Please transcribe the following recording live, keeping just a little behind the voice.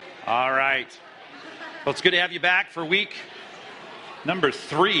All right. Well, it's good to have you back for week number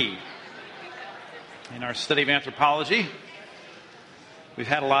 3 in our study of anthropology. We've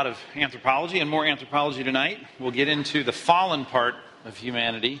had a lot of anthropology and more anthropology tonight. We'll get into the fallen part of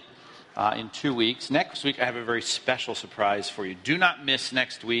humanity in 2 weeks. Next week, I have a very special surprise for you. Do not miss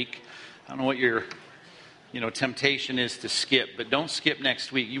next week. I don't know what your temptation is to skip, but don't skip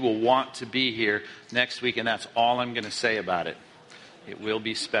next week. You will want to be here next week, and that's all I'm going to say about it. It will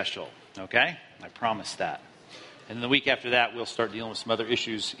be special, okay? I promise that. And then the week after that, we'll start dealing with some other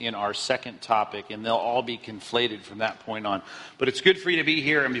issues in our second topic, and they'll all be conflated from that point on. But it's good for you to be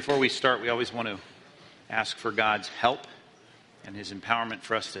here, and before we start, we always want to ask for God's help and His empowerment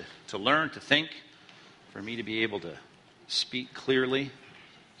for us to learn, to think, for me to be able to speak clearly.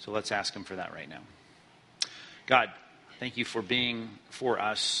 So let's ask Him for that right now. God, thank you for being for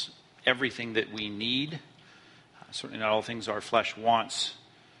us everything that we need. Certainly not all things our flesh wants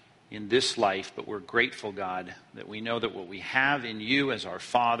in this life, but we're grateful, God, that we know that what we have in you as our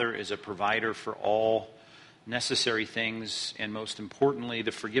Father is a provider for all necessary things, and most importantly,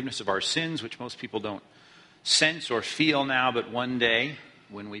 the forgiveness of our sins, which most people don't sense or feel now, but one day,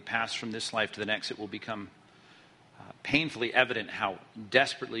 when we pass from this life to the next, it will become painfully evident how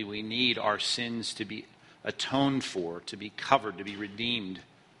desperately we need our sins to be atoned for, to be covered, to be redeemed,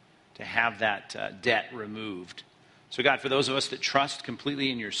 to have that debt removed. So God, for those of us that trust completely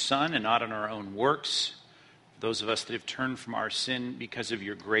in your Son and not in our own works, for those of us that have turned from our sin because of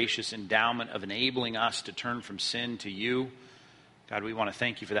your gracious endowment of enabling us to turn from sin to you, God, we want to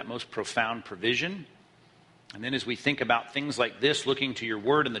thank you for that most profound provision. And then as we think about things like this, looking to your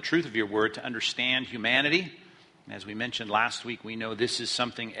word and the truth of your word to understand humanity, as we mentioned last week, we know this is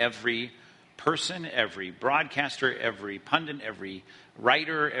something every person, every broadcaster, every pundit, every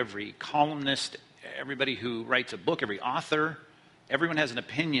writer, every columnist, everybody who writes a book, every author, everyone has an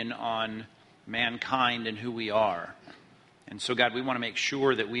opinion on mankind and who we are. And so, God, we want to make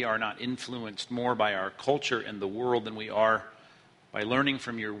sure that we are not influenced more by our culture and the world than we are by learning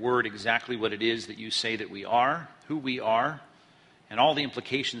from your word exactly what it is that you say that we are, who we are, and all the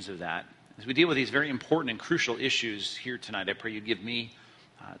implications of that. As we deal with these very important and crucial issues here tonight, I pray you give me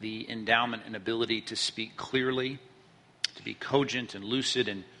the endowment and ability to speak clearly, to be cogent and lucid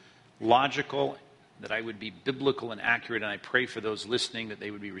and logical, that I would be biblical and accurate. And I pray for those listening that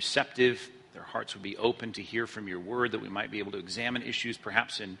they would be receptive, their hearts would be open to hear from your word, that we might be able to examine issues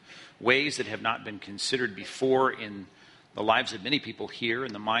perhaps in ways that have not been considered before in the lives of many people here,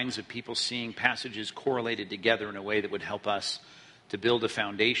 in the minds of people, seeing passages correlated together in a way that would help us to build a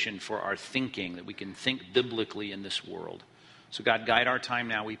foundation for our thinking, that we can think biblically in this world. So God, guide our time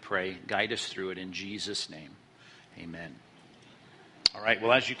now, we pray. Guide us through it in Jesus' name. Amen. All right,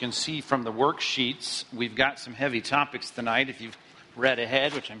 well, as you can see from the worksheets, we've got some heavy topics tonight, if you've read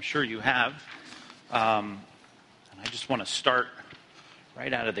ahead, which I'm sure you have. And I just want to start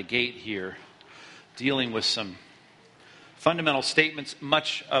right out of the gate here, dealing with some fundamental statements.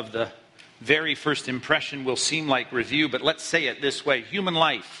 Much of the very first impression will seem like review, but let's say it this way. Human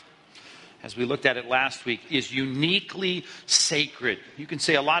life, as we looked at it last week, is uniquely sacred. You can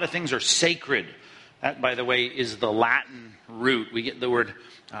say a lot of things are sacred. That, by the way, is the Latin root. We get the word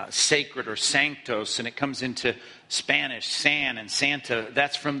sacred or sanctos, and it comes into Spanish, san and santa.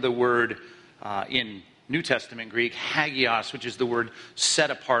 That's from the word in New Testament Greek, hagios, which is the word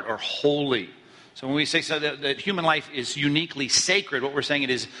set apart or holy. So when we say that human life is uniquely sacred, what we're saying it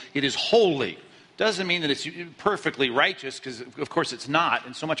is holy. Doesn't mean that it's perfectly righteous, because of course it's not.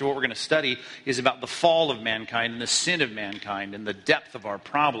 And so much of what we're going to study is about the fall of mankind and the sin of mankind and the depth of our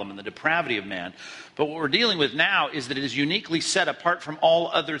problem and the depravity of man. But what we're dealing with now is that it is uniquely set apart from all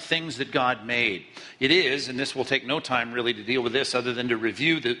other things that God made. It is, and this will take no time really to deal with this other than to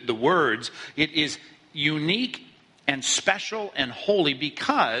review the words, it is unique and special and holy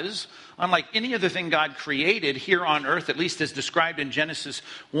because, unlike any other thing God created here on earth, at least as described in Genesis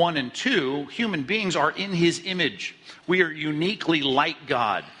 1 and 2, human beings are in His image. We are uniquely like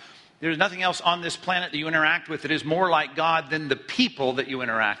God. There's nothing else on this planet that you interact with that is more like God than the people that you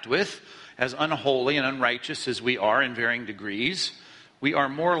interact with. As unholy and unrighteous as we are in varying degrees, we are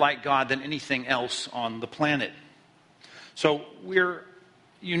more like God than anything else on the planet. So we're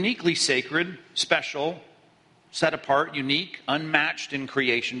uniquely sacred, special, set apart, unique, unmatched in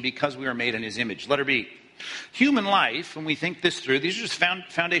creation because we are made in His image. Letter B. Human life, when we think this through, these are just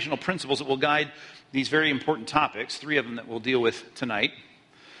foundational principles that will guide these very important topics, 3 of them that we'll deal with tonight.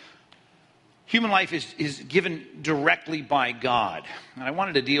 Human life is given directly by God. And I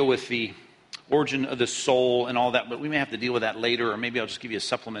wanted to deal with the origin of the soul and all that, but we may have to deal with that later, or maybe I'll just give you a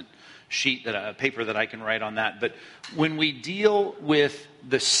supplement sheet, a paper that I can write on that. But when we deal with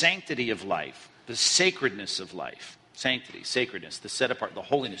the sanctity of life, the sacredness of life, sanctity, sacredness, the set apart, the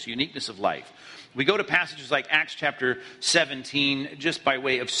holiness, uniqueness of life, we go to passages like Acts chapter 17, just by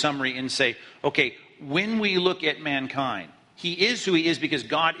way of summary, and say, okay, when we look at mankind, he is who he is because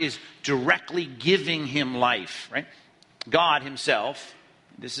God is directly giving him life, right? God himself,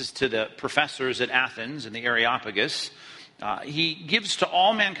 this is to the professors at Athens in the Areopagus, he gives to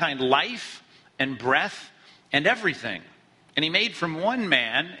all mankind life and breath and everything. And he made from one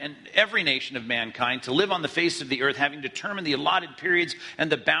man and every nation of mankind to live on the face of the earth, having determined the allotted periods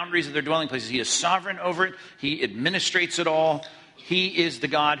and the boundaries of their dwelling places. He is sovereign over it. He administrates it all. He is the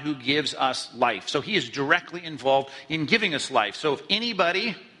God who gives us life. So he is directly involved in giving us life. So if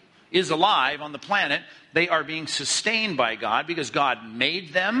anybody is alive on the planet, they are being sustained by God because God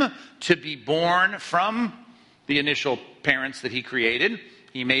made them to be born from the initial parents that he created.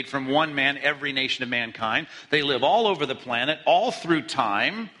 He made from one man every nation of mankind. They live all over the planet, all through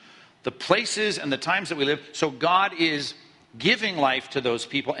time, the places and the times that we live. So God is giving life to those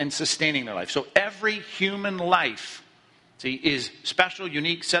people and sustaining their life. So every human life, see, is special,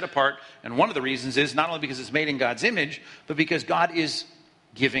 unique, set apart. And one of the reasons is not only because it's made in God's image, but because God is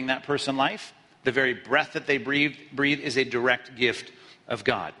giving that person life. The very breath that they breathe is a direct gift of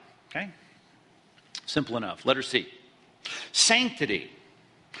God. Okay? Simple enough. Letter C. Sanctity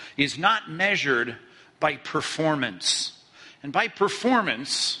is not measured by performance. And by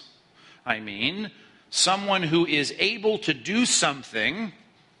performance, I mean someone who is able to do something,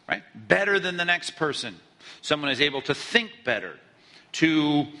 right, better than the next person. Someone is able to think better,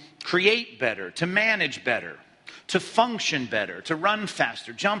 to create better, to manage better, to function better, to run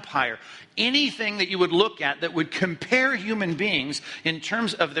faster, jump higher. Anything that you would look at that would compare human beings in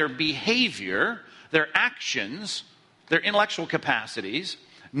terms of their behavior, their actions, their intellectual capacities,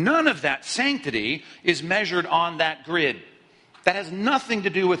 none of that sanctity is measured on that grid. That has nothing to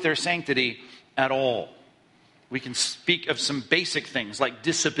do with their sanctity at all. We can speak of some basic things like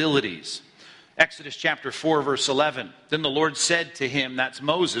disabilities. Exodus chapter 4, verse 11. Then the Lord said to him, that's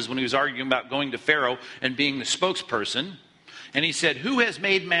Moses, when he was arguing about going to Pharaoh and being the spokesperson, and he said, who has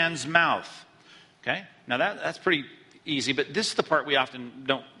made man's mouth? Okay, now that's pretty easy, but this is the part we often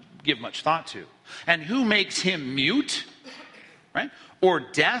don't give much thought to. And who makes him mute, right? Or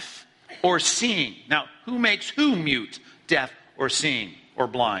deaf or seeing. Now, who makes who mute, deaf or seeing or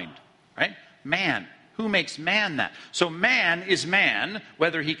blind, right? Man. Who makes man that? So man is man,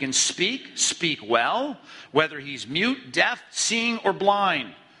 whether he can speak well, whether he's mute, deaf, seeing, or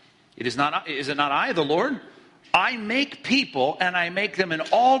blind. Is it not I, the Lord? I make people, and I make them in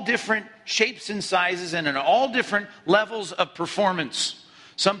all different shapes and sizes and in all different levels of performance.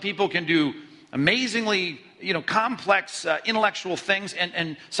 Some people can do amazingly, complex intellectual things,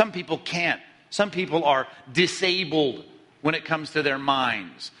 and some people can't. Some people are disabled when it comes to their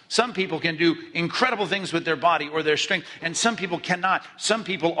minds. Some people can do incredible things with their body or their strength, and some people cannot. Some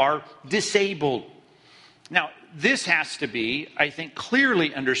people are disabled. Now, this has to be, I think,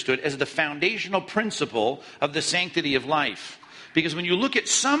 clearly understood as the foundational principle of the sanctity of life. Because when you look at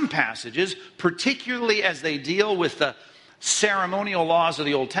some passages, particularly as they deal with the ceremonial laws of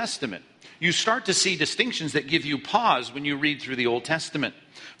the Old Testament, you start to see distinctions that give you pause when you read through the Old Testament.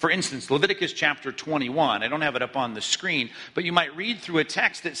 For instance, Leviticus chapter 21, I don't have it up on the screen, but you might read through a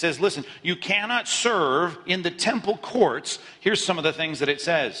text that says, listen, you cannot serve in the temple courts. Here's some of the things that it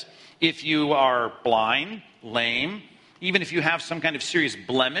says. If you are blind, lame, even if you have some kind of serious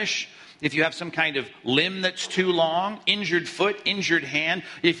blemish, if you have some kind of limb that's too long, injured foot, injured hand,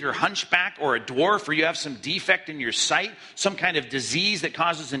 if you're hunchback or a dwarf, or you have some defect in your sight, some kind of disease that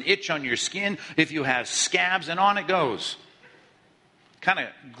causes an itch on your skin, if you have scabs, and on it goes. Kind of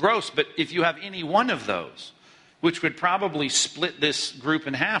gross, but if you have any one of those, which would probably split this group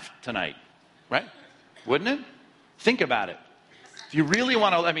in half tonight, right? Wouldn't it? Think about it. If you really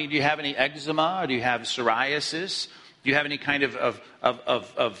want to, do you have any eczema? Or do you have psoriasis? Do you have any kind of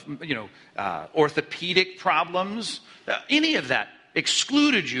orthopedic problems? Any of that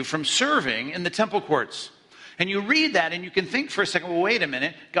excluded you from serving in the temple courts. And you read that and you can think for a second, well, wait a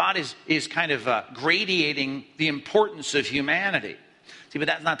minute. God is kind of gradating the importance of humanity. See, but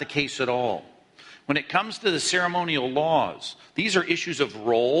that's not the case at all. When it comes to the ceremonial laws, these are issues of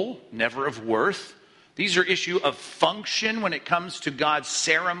role, never of worth. These are issues of function when it comes to God's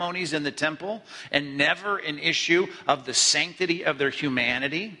ceremonies in the temple, and never an issue of the sanctity of their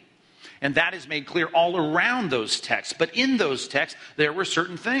humanity. And that is made clear all around those texts. But in those texts, there were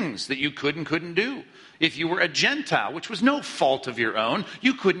certain things that you could and couldn't do. If you were a Gentile, which was no fault of your own,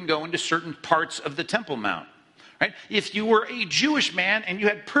 you couldn't go into certain parts of the Temple Mount. Right? If you were a Jewish man and you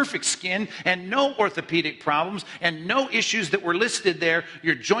had perfect skin and no orthopedic problems and no issues that were listed there,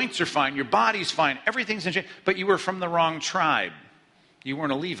 your joints are fine, your body's fine, everything's in shape, but you were from the wrong tribe. You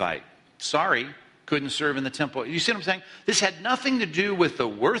weren't a Levite. Sorry, couldn't serve in the temple. You see what I'm saying? This had nothing to do with the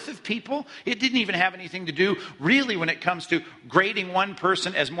worth of people. It didn't even have anything to do, really, when it comes to grading one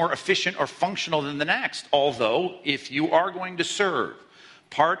person as more efficient or functional than the next. Although, if you are going to serve,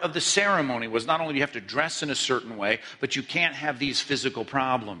 part of the ceremony was not only do you have to dress in a certain way, but you can't have these physical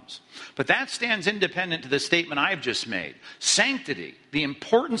problems. But that stands independent to the statement I've just made. Sanctity, the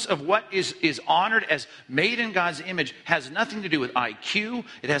importance of what is honored as made in God's image, has nothing to do with IQ.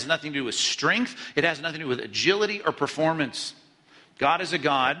 It has nothing to do with strength. It has nothing to do with agility or performance. God is a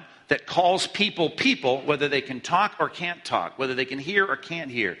God that calls people, whether they can talk or can't talk, whether they can hear or can't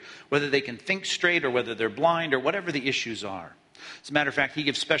hear, whether they can think straight or whether they're blind or whatever the issues are. As a matter of fact, he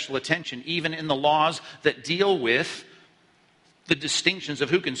gives special attention even in the laws that deal with the distinctions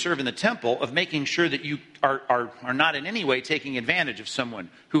of who can serve in the temple, of making sure that you are not in any way taking advantage of someone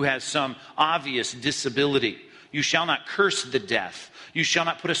who has some obvious disability. You shall not curse the deaf. You shall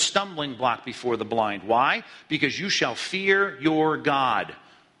not put a stumbling block before the blind. Why? Because you shall fear your God.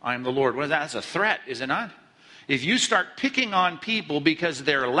 I am the Lord. What is that? That's a threat, is it not? If you start picking on people because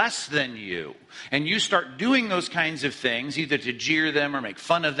they're less than you, and you start doing those kinds of things, either to jeer them or make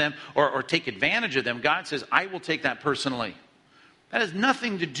fun of them or take advantage of them, God says, I will take that personally. That has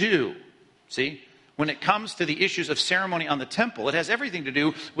nothing to do, see, when it comes to the issues of ceremony on the temple, it has everything to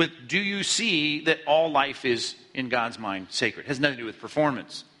do with, do you see that all life is, in God's mind, sacred? It has nothing to do with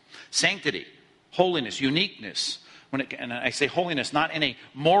performance. Sanctity, holiness, uniqueness. And I say holiness not in a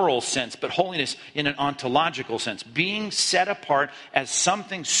moral sense, but holiness in an ontological sense. Being set apart as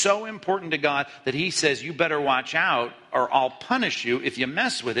something so important to God that he says, you better watch out or I'll punish you if you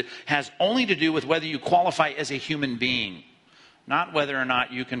mess with it, has only to do with whether you qualify as a human being. Not whether or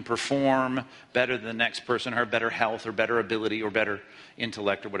not you can perform better than the next person or have better health or better ability or better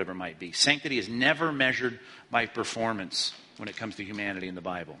intellect or whatever it might be. Sanctity is never measured by performance when it comes to humanity in the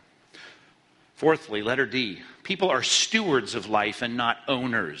Bible. Fourthly, letter D, people are stewards of life and not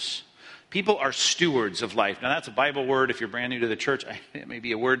owners. People are stewards of life. Now that's a Bible word. If you're brand new to the church, it may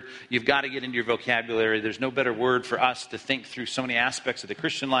be a word you've got to get into your vocabulary. There's no better word for us to think through so many aspects of the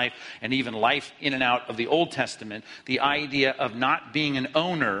Christian life and even life in and out of the Old Testament. The idea of not being an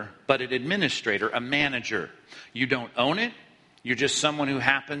owner, but an administrator, a manager. You don't own it. You're just someone who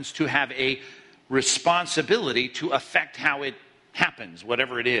happens to have a responsibility to affect how it happens,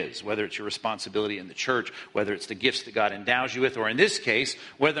 whatever it is, whether it's your responsibility in the church, whether it's the gifts that God endows you with, or in this case,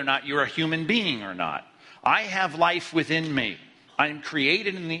 whether or not you're a human being or not. I have life within me. I'm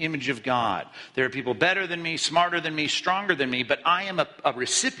created in the image of God. There are people better than me, smarter than me, stronger than me, but I am a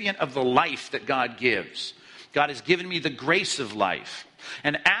recipient of the life that God gives. God has given me the grace of life.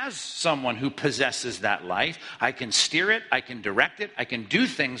 And as someone who possesses that life, I can steer it, I can direct it, I can do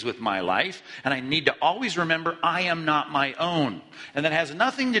things with my life, and I need to always remember I am not my own. And that has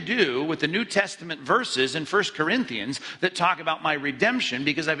nothing to do with the New Testament verses in 1 Corinthians that talk about my redemption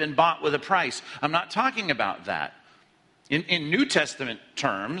because I've been bought with a price. I'm not talking about that. In New Testament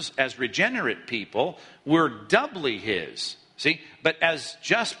terms, as regenerate people, we're doubly his. See? But as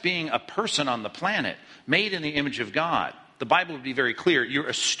just being a person on the planet, made in the image of God, the Bible would be very clear. You're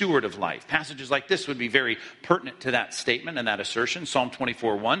a steward of life. Passages like this would be very pertinent to that statement and that assertion. Psalm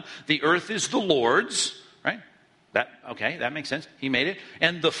 24:1. The earth is the Lord's, right? That makes sense. He made it.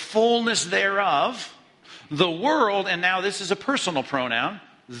 And the fullness thereof, the world, and now this is a personal pronoun,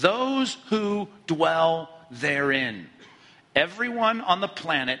 those who dwell therein. Everyone on the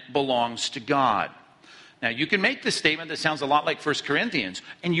planet belongs to God. Now, you can make this statement that sounds a lot like 1 Corinthians,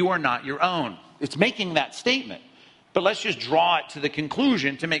 and you are not your own. It's making that statement. But let's just draw it to the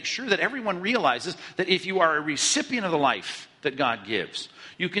conclusion to make sure that everyone realizes that if you are a recipient of the life that God gives,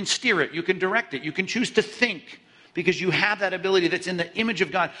 you can steer it, you can direct it, you can choose to think because you have that ability that's in the image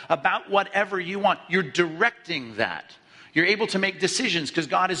of God about whatever you want. You're directing that. You're able to make decisions because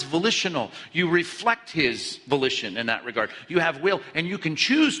God is volitional. You reflect his volition in that regard. You have will and you can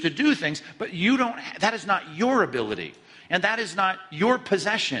choose to do things, but that is not your ability. And that is not your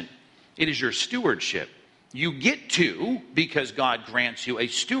possession. It is your stewardship. You get to, because God grants you a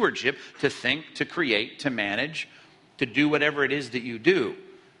stewardship to think, to create, to manage, to do whatever it is that you do.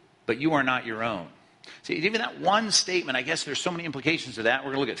 But you are not your own. See, even that one statement, I guess there's so many implications to that.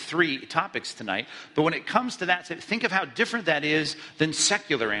 We're going to look at 3 topics tonight. But when it comes to that, think of how different that is than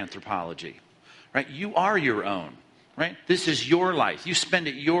secular anthropology. Right? You are your own. Right? This is your life. You spend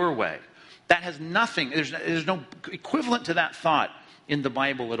it your way. That has nothing, there's no equivalent to that thought in the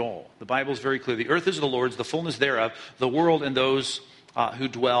Bible at all. The Bible is very clear. The earth is the Lord's, the fullness thereof, the world and those who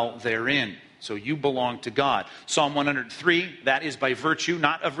dwell therein. So you belong to God. Psalm 103, that is by virtue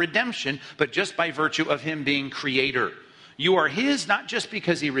not of redemption, but just by virtue of him being creator. You are his not just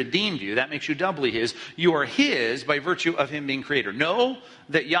because he redeemed you. That makes you doubly his. You are his by virtue of him being creator. Know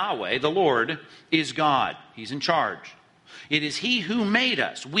that Yahweh, the Lord, is God. He's in charge. It is he who made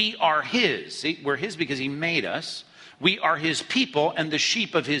us. We are his. See, we're his because he made us. We are his people and the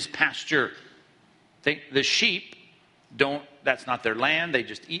sheep of his pasture. The sheep that's not their land. They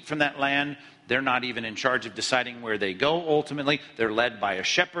just eat from that land. They're not even in charge of deciding where they go ultimately. They're led by a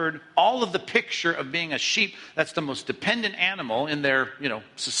shepherd. All of the picture of being a sheep, that's the most dependent animal in their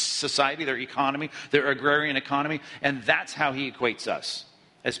society, their economy, their agrarian economy. And that's how he equates us,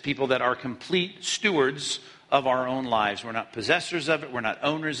 as people that are complete stewards of our own lives. We're not possessors of it. We're not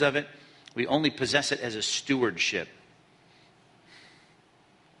owners of it. We only possess it as a stewardship.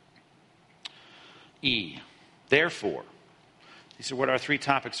 E. Therefore, these are what our three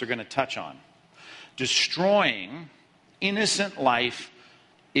topics are going to touch on. Destroying innocent life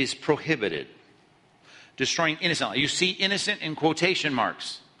is prohibited. Destroying innocent life. You see innocent in quotation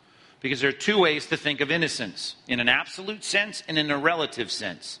marks, because there are two ways to think of innocence: in an absolute sense and in a relative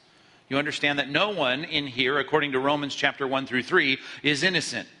sense. You understand that no one in here, according to Romans chapter 1 through 3, is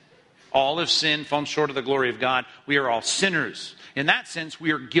innocent. All have sinned, fallen short of the glory of God. We are all sinners. In that sense,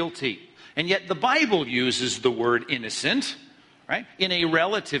 we are guilty. And yet the Bible uses the word innocent, right, in a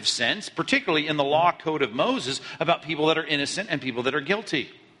relative sense, particularly in the law code of Moses, about people that are innocent and people that are guilty.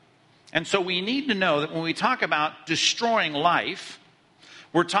 And so we need to know that when we talk about destroying life,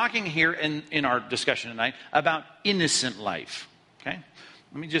 we're talking here in our discussion tonight about innocent life. Okay?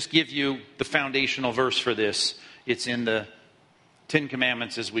 Let me just give you the foundational verse for this. It's in the Ten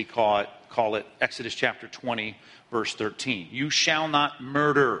Commandments, as we call it, Exodus chapter 20, verse 13. You shall not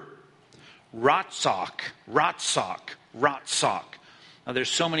murder. Ratzak. Now there's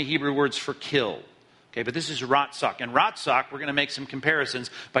so many Hebrew words for kill. Okay, but this is Ratzak. And Ratzak, we're going to make some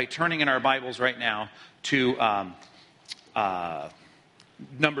comparisons by turning in our Bibles right now to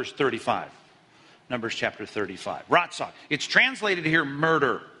Numbers 35. Numbers chapter 35. Ratzak. It's translated here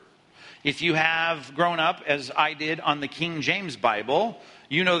murder. If you have grown up, as I did, on the King James Bible,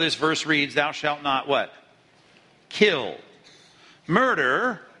 you know this verse reads, thou shalt not what? Kill.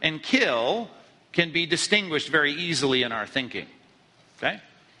 Murder and kill can be distinguished very easily in our thinking. Okay?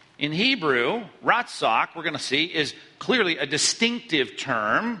 In Hebrew, Ratzak, we're going to see, is clearly a distinctive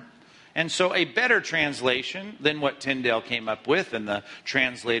term. And so a better translation than what Tyndale came up with and the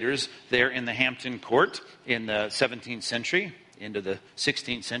translators there in the Hampton Court in the 17th century, into the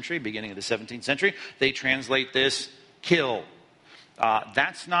 16th century, beginning of the 17th century, they translate this kill.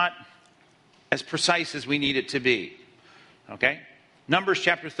 That's not as precise as we need it to be. Okay? Numbers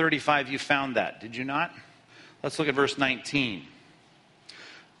chapter 35, you found that, did you not? Let's look at verse 19.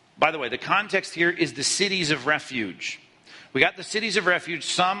 By the way, the context here is the cities of refuge. We got the cities of refuge,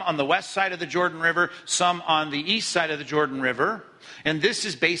 some on the west side of the Jordan River, some on the east side of the Jordan River. And this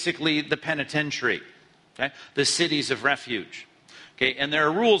is basically the penitentiary, okay? The cities of refuge. Okay, and there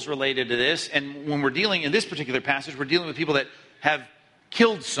are rules related to this. And when we're dealing in this particular passage, we're dealing with people that have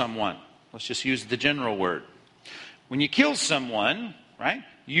killed someone. Let's just use the general word. When you kill someone, right,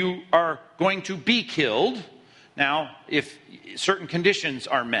 you are going to be killed. Now, if certain conditions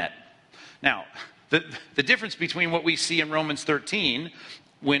are met. Now, the difference between what we see in Romans 13,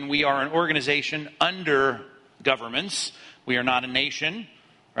 when we are an organization under governments, we are not a nation,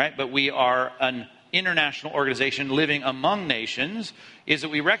 right, but we are an international organization living among nations, is that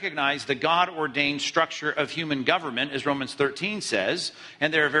we recognize the God-ordained structure of human government, as Romans 13 says,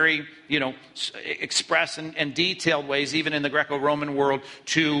 and there are very, express and detailed ways, even in the Greco-Roman world,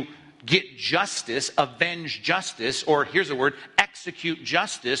 to get justice, avenge justice, or here's the word, execute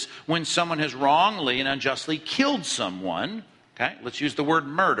justice when someone has wrongly and unjustly killed someone. Okay, let's use the word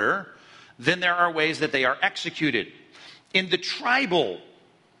murder. Then there are ways that they are executed. In the tribal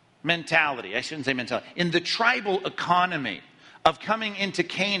mentality, I shouldn't say mentality, in the tribal economy of coming into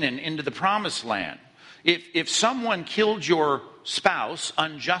Canaan, into the promised land, if someone killed your spouse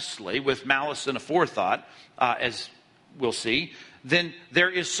unjustly with malice and aforethought, as we'll see, then there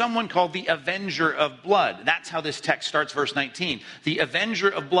is someone called the avenger of blood. That's how this text starts, verse 19. The avenger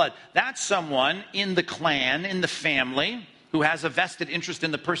of blood. That's someone in the clan, in the family, who has a vested interest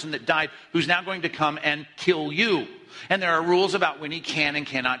in the person that died, who's now going to come and kill you. And there are rules about when he can and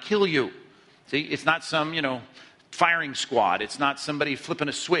cannot kill you. See, it's not some, firing squad. It's not somebody flipping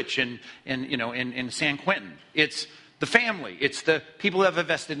a switch in San Quentin. It's the family. It's the people who have a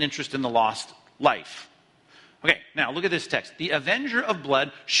vested interest in the lost life. Okay, now look at this text. The avenger of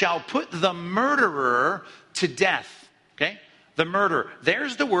blood shall put the murderer to death. Okay? The murderer.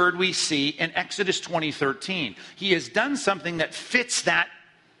 There's the word we see in Exodus 20:13. He has done something that fits that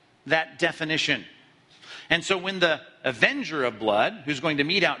definition. And so when the avenger of blood, who's going to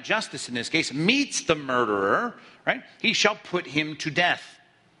mete out justice in this case, meets the murderer, right, he shall put him to death.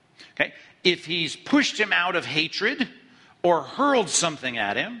 Okay? If he's pushed him out of hatred or hurled something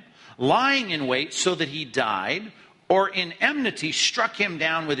at him, lying in wait so that he died, or in enmity struck him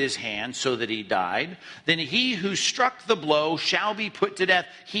down with his hand so that he died, then he who struck the blow shall be put to death.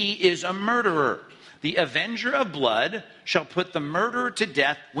 He is a murderer. The avenger of blood shall put the murderer to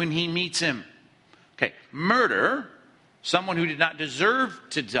death when he meets him. Okay, murder, someone who did not deserve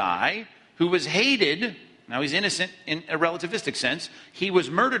to die, who was hated. Now he's innocent in a relativistic sense. He was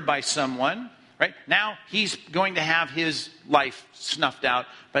murdered by someone, right? Now he's going to have his life snuffed out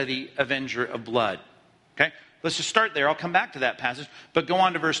by the avenger of blood. Okay? Let's just start there. I'll come back to that passage. But go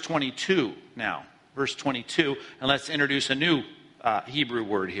on to verse 22 now. Verse 22, and let's introduce a new Hebrew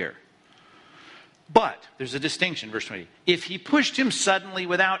word here. But, there's a distinction, verse 20. If he pushed him suddenly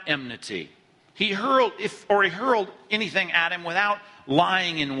without enmity, he hurled anything at him without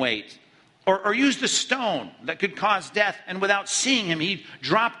lying in wait, or used a stone that could cause death, and without seeing him, he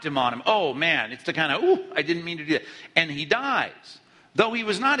dropped him on him. Oh man, it's the kind of, I didn't mean to do that. And he dies. Though he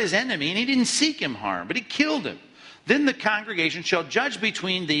was not his enemy, and he didn't seek him harm, but he killed him. Then the congregation shall judge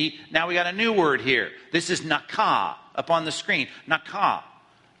between thee. Now we got a new word here. This is nakah, up on the screen. Nakah.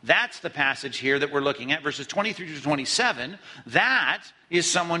 That's the passage here that we're looking at, verses 23 to 27. That is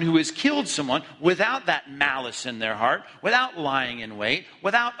someone who has killed someone without that malice in their heart, without lying in wait,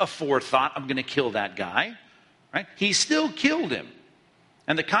 without a forethought, I'm going to kill that guy. Right? He still killed him.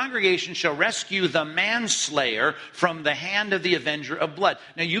 And the congregation shall rescue the manslayer from the hand of the avenger of blood.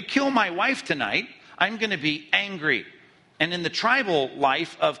 Now, you kill my wife tonight, I'm going to be angry. And in the tribal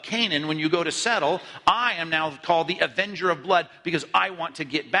life of Canaan, when you go to settle, I am now called the avenger of blood because I want to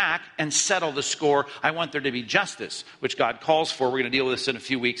get back and settle the score. I want there to be justice, which God calls for. We're going to deal with this in a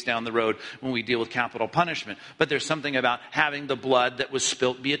few weeks down the road when we deal with capital punishment. But there's something about having the blood that was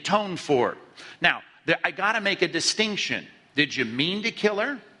spilt be atoned for. Now, I got to make a distinction. Did you mean to kill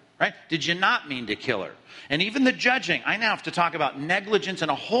her? Right? Did you not mean to kill her? And even the judging, I now have to talk about negligence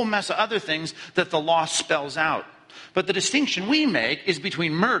and a whole mess of other things that the law spells out. But the distinction we make is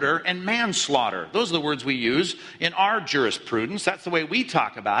between murder and manslaughter. Those are the words we use in our jurisprudence. That's the way we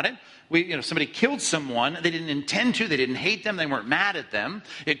talk about it. Somebody killed someone. They didn't intend to. They didn't hate them. They weren't mad at them.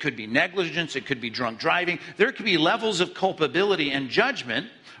 It could be negligence. It could be drunk driving. There could be levels of culpability and judgment.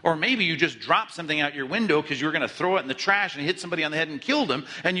 Or maybe you just dropped something out your window because you were going to throw it in the trash and hit somebody on the head and killed them,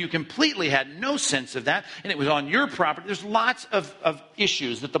 and you completely had no sense of that, and it was on your property. There's lots of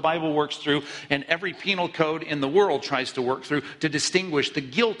issues that the Bible works through, and every penal code in the world tries to work through to distinguish the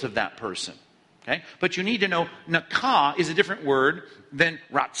guilt of that person. Okay? But you need to know, nakah is a different word than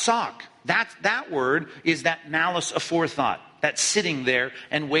ratzak. That word is that malice aforethought, that's sitting there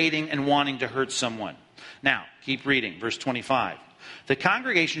and waiting and wanting to hurt someone. Now, keep reading, verse 25. The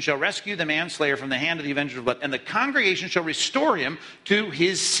congregation shall rescue the manslayer from the hand of the avenger of blood, and the congregation shall restore him to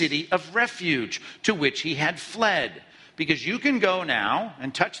his city of refuge, to which he had fled. Because you can go now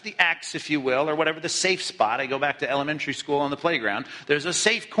and touch the X, if you will, or whatever the safe spot. I go back to elementary school on the playground. There's a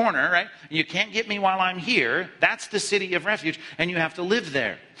safe corner, right? You can't get me while I'm here. That's the city of refuge, and you have to live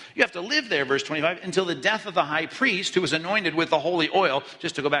there. You have to live there, verse 25, until the death of the high priest who was anointed with the holy oil.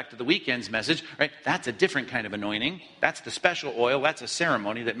 Just to go back to the weekend's message, right? That's a different kind of anointing. That's the special oil. That's a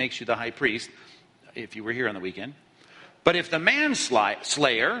ceremony that makes you the high priest, if you were here on the weekend. But if the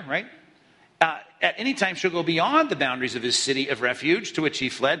manslayer, right, at any time shall go beyond the boundaries of his city of refuge to which he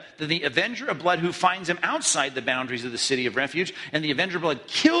fled, then the avenger of blood who finds him outside the boundaries of the city of refuge, and the avenger of blood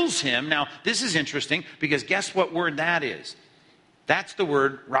kills him. Now, this is interesting, because guess what word that is? That's the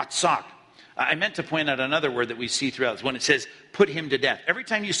word ratzak. I meant to point out another word that we see throughout this when it says put him to death. Every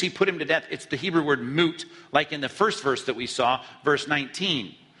time you see put him to death, it's the Hebrew word mut, like in the first verse that we saw, verse 19.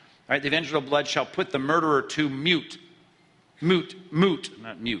 All right, the avenger of blood shall put the murderer to mute. Moot.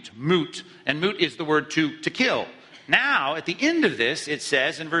 And moot is the word to kill. Now, at the end of this, it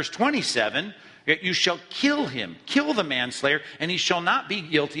says in verse 27, you shall kill him, kill the manslayer, and he shall not be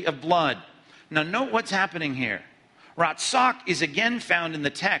guilty of blood. Now, note what's happening here. Ratzak is again found in the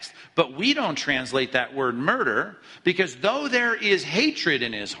text, but we don't translate that word murder, because though there is hatred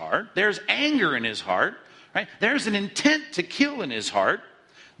in his heart, there's anger in his heart, right? There's an intent to kill in his heart.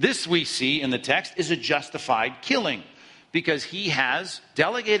 This we see in the text is a justified killing. because he has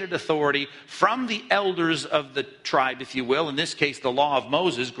delegated authority from the elders of the tribe, if you will, in this case the law of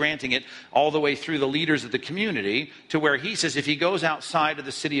Moses, granting it all the way through the leaders of the community, to where he says if he goes outside of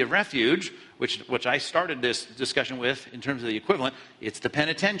the city of refuge, which I started this discussion with in terms of the equivalent, it's the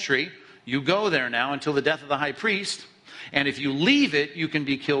penitentiary. You go there now until the death of the high priest, and if you leave it, you can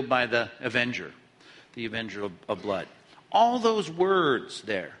be killed by the avenger of blood. All those words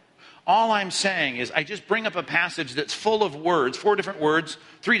there. All I'm saying is I just bring up a passage that's full of words, 3 different words,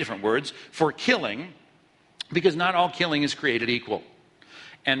 for killing, because not all killing is created equal.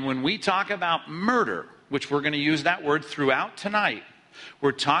 And when we talk about murder, which we're going to use that word throughout tonight,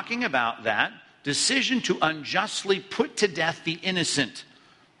 we're talking about that decision to unjustly put to death the innocent,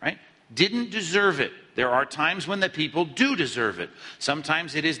 right? Didn't deserve it. There are times when the people do deserve it.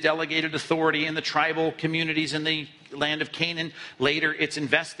 Sometimes it is delegated authority in the tribal communities in the land of Canaan. Later, it's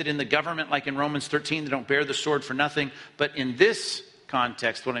invested in the government, like in Romans 13. They don't bear the sword for nothing. But in this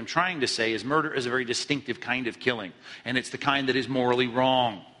context, what I'm trying to say is murder is a very distinctive kind of killing. And it's the kind that is morally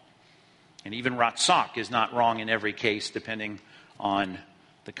wrong. And even Ratzak is not wrong in every case, depending on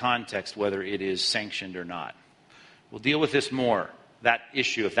the context, whether it is sanctioned or not. We'll deal with this more. That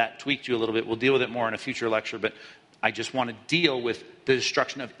issue, if that tweaked you a little bit, we'll deal with it more in a future lecture, but I just want to deal with the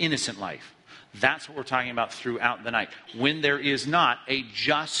destruction of innocent life. That's what we're talking about throughout the night. When there is not a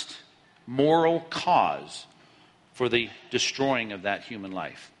just moral cause for the destroying of that human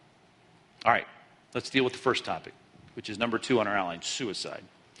life. All right, let's deal with the first topic, which is number 2 on our outline, suicide,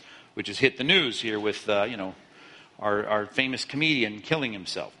 which has hit the news here with, our famous comedian killing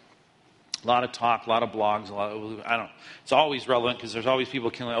himself. A lot of talk, a lot of blogs, it's always relevant because there's always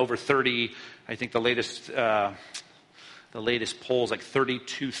people killing. Over 30, I think the latest polls, like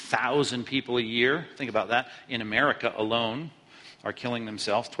 32,000 people a year, think about that, in America alone are killing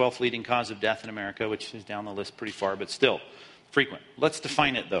themselves. 12th leading cause of death in America, which is down the list pretty far, but still frequent. Let's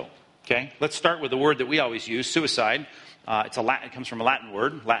define it though, okay? Let's start with the word that we always use, suicide. It comes from a Latin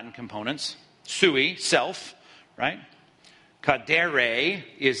word, Latin components. Sui, self, right? Cadere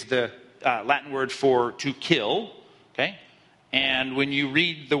is the Latin word for to kill, okay? And when you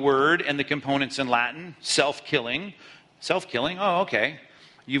read the word and the components in Latin, self-killing, oh, okay.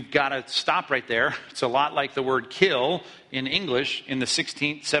 You've got to stop right there. It's a lot like the word kill in English in the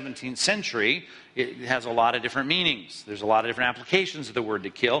 16th, 17th century. It has a lot of different meanings. There's a lot of different applications of the word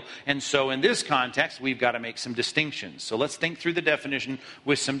to kill. And so in this context, we've got to make some distinctions. So let's think through the definition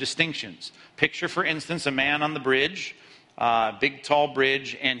with some distinctions. Picture, for instance, a man on the bridge, big tall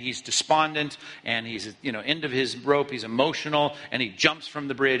bridge, and he's despondent, and he's end of his rope, he's emotional, and he jumps from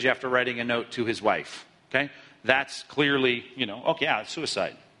the bridge after writing a note to his wife. Okay, that's clearly it's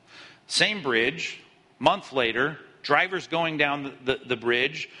suicide. Same bridge, month later, driver's going down the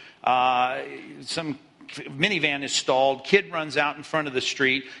bridge, some minivan is stalled, kid runs out in front of the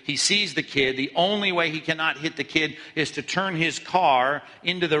street, he sees the kid, the only way he cannot hit the kid is to turn his car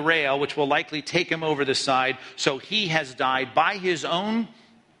into the rail, which will likely take him over the side, so he has died by his own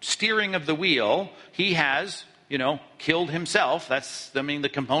steering of the wheel. He has, killed himself. That's, the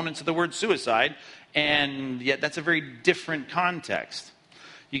components of the word suicide, and yet that's a very different context.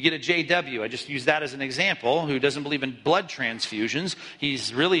 You get a JW, I just use that as an example, who doesn't believe in blood transfusions.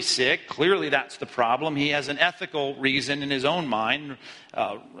 He's really sick. Clearly that's the problem. He has an ethical reason in his own mind,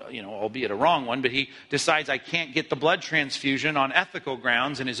 albeit a wrong one, but he decides I can't get the blood transfusion on ethical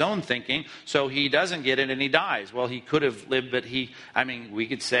grounds in his own thinking, so he doesn't get it and he dies. Well, he could have lived, but we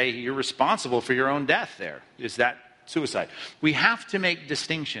could say you're responsible for your own death there. Is that suicide? We have to make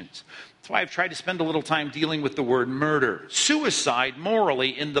distinctions. That's why I've tried to spend a little time dealing with the word murder. Suicide,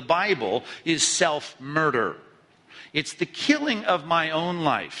 morally, in the Bible, is self-murder. It's the killing of my own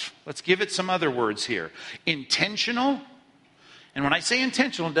life. Let's give it some other words here. Intentional. And when I say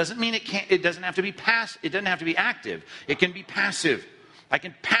intentional, it doesn't mean it doesn't have to be it doesn't have to be active. It can be passive. I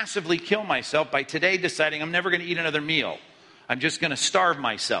can passively kill myself by today deciding I'm never going to eat another meal. I'm just going to starve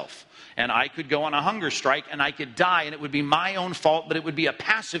myself. And I could go on a hunger strike and I could die, and it would be my own fault, but it would be a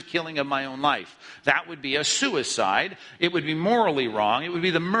passive killing of my own life. That would be a suicide. It would be morally wrong. It would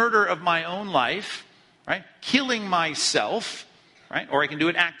be the murder of my own life, right? Killing myself, right? Or I can do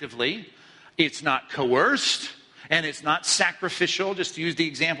it actively. It's not coerced, and it's not sacrificial. Just to use the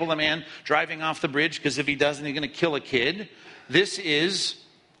example of the man driving off the bridge, because if he doesn't, he's going to kill a kid. This is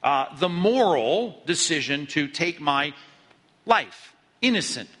the moral decision to take my life.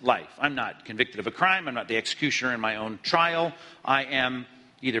 Innocent life. I'm not convicted of a crime. I'm not the executioner in my own trial. I am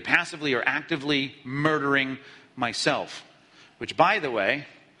either passively or actively murdering myself. Which, by the way,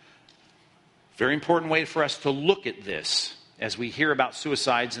 very important way for us to look at this. as we hear about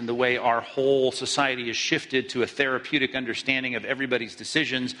suicides and the way our whole society has shifted to a therapeutic understanding of everybody's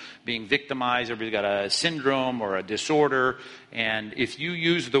decisions being victimized, everybody's got a syndrome or a disorder. And if you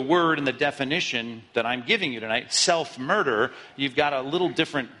use the word and the definition that I'm giving you tonight, self-murder, you've got a little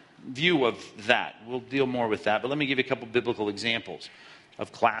different view of that. We'll deal more with that, but let me give you a couple biblical examples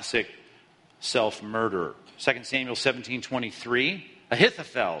of classic self-murder. 2 Samuel 17:23,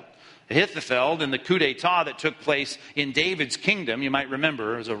 Ahithophel in the coup d'etat that took place in David's kingdom, you might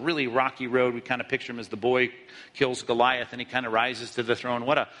remember, it was a really rocky road. We kind of picture him as the boy kills Goliath and he kind of rises to the throne.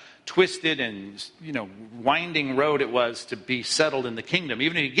 What a twisted and, winding road it was to be settled in the kingdom.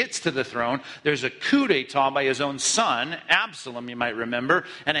 Even if he gets to the throne, there's a coup d'etat by his own son, Absalom, you might remember.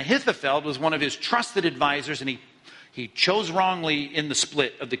 And Ahithophel was one of his trusted advisors, and he chose wrongly in the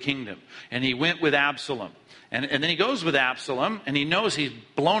split of the kingdom. And he went with Absalom. And then he goes with Absalom, and he knows he's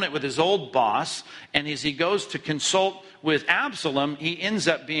blown it with his old boss. And as he goes to consult with Absalom, he ends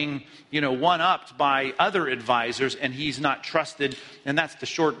up being, one-upped by other advisors, and he's not trusted. And that's the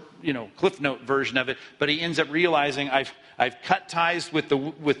short, Cliff Note version of it. But he ends up realizing, I've cut ties with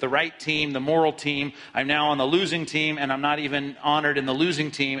the right team, the moral team. I'm now on the losing team, and I'm not even honored in the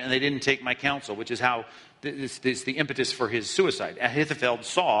losing team, and they didn't take my counsel, which is how this is the impetus for his suicide. Ahithophel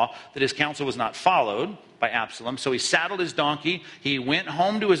saw that his counsel was not followed by Absalom, so he saddled his donkey, he went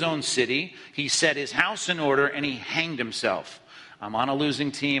home to his own city, he set his house in order, and he hanged himself. I'm on a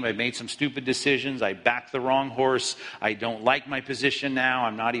losing team, I made some stupid decisions, I backed the wrong horse, I don't like my position now,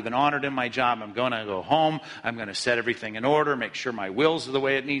 I'm not even honored in my job, I'm going to go home, I'm going to set everything in order, make sure my will's the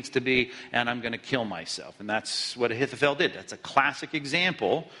way it needs to be, and I'm going to kill myself. And that's what Ahithophel did. That's a classic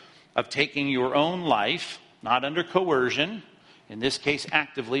example of taking your own life, not under coercion, in this case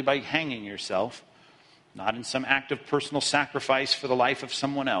actively by hanging yourself, not in some act of personal sacrifice for the life of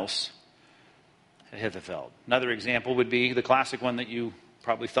someone else. Ahithophel. Another example would be the classic one that you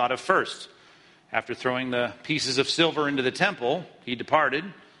probably thought of first. After throwing the pieces of silver into the temple, he departed.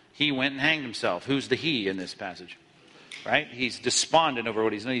 He went and hanged himself. Who's the he in this passage? Right? He's despondent over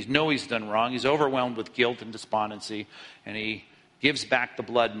what he's done. He knows he's done wrong. He's overwhelmed with guilt and despondency, and he gives back the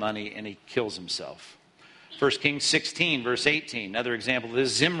blood money, and he kills himself. 1 Kings 16, verse 18, another example of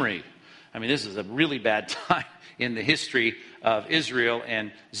this, Zimri. This is a really bad time in the history of Israel,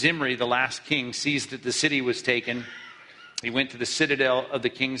 and Zimri, the last king, sees that the city was taken. He went to the citadel of the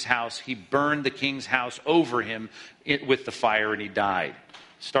king's house. He burned the king's house over him with the fire, and he died.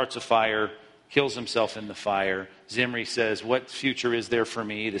 Starts a fire, kills himself in the fire. Zimri says, what future is there for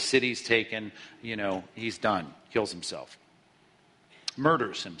me? The city's taken, he's done. Kills himself.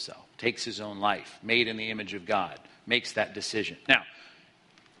 Murders himself, takes his own life, made in the image of God, makes that decision. Now,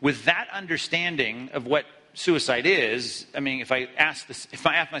 with that understanding of what suicide is, if I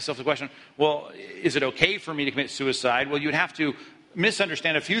ask myself the question, well, is it okay for me to commit suicide? Well, you'd have to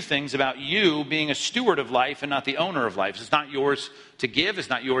misunderstand a few things about you being a steward of life and not the owner of life. It's not yours to give, it's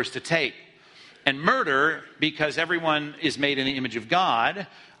not yours to take. And murder, because everyone is made in the image of God,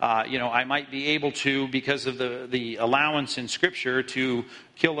 I might be able to, because of the allowance in Scripture, to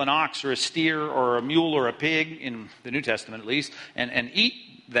kill an ox or a steer or a mule or a pig, in the New Testament at least, and eat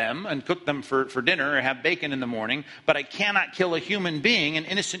them and cook them for dinner or have bacon in the morning. But I cannot kill a human being, an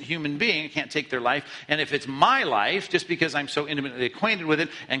innocent human being. I can't take their life. And if it's my life, just because I'm so intimately acquainted with it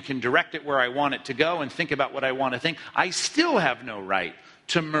and can direct it where I want it to go and think about what I want to think, I still have no right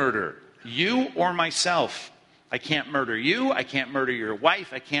to murder you or myself. I can't murder you. I can't murder your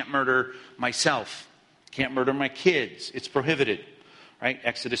wife. I can't murder myself. Can't murder my kids. It's prohibited. Right?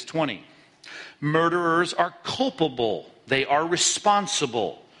 Exodus 20. Murderers are culpable. They are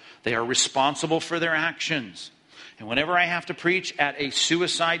responsible. They are responsible for their actions. And whenever I have to preach at a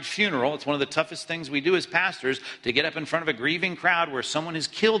suicide funeral, it's one of the toughest things we do as pastors, to get up in front of a grieving crowd where someone has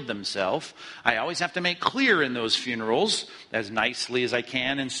killed themselves. I always have to make clear in those funerals, as nicely as I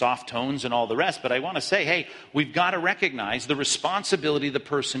can, in soft tones and all the rest. But I want to say, hey, we've got to recognize the responsibility the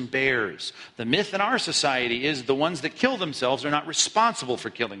person bears. The myth in our society is the ones that kill themselves are not responsible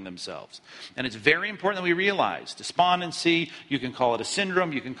for killing themselves. And it's very important that we realize despondency, you can call it a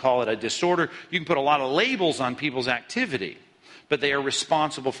syndrome, you can call it a disorder, you can put a lot of labels on people's activity, but they are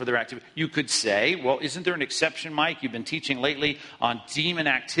responsible for their activity. You could say, well, isn't there an exception, Mike? You've been teaching lately on demon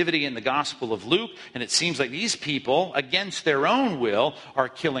activity in the Gospel of Luke, and it seems like these people, against their own will, are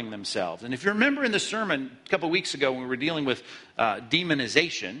killing themselves. And if you remember in the sermon a couple of weeks ago when we were dealing with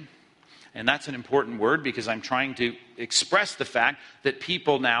demonization, and that's an important word because I'm trying to express the fact that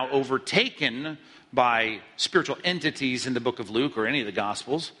people now overtaken by spiritual entities in the book of Luke or any of the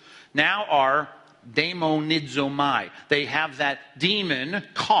Gospels now are demonizomai. They have that demon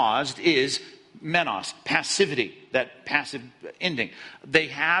caused is menos, passivity, that passive ending. They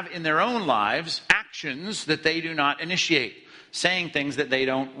have in their own lives actions that they do not initiate, saying things that they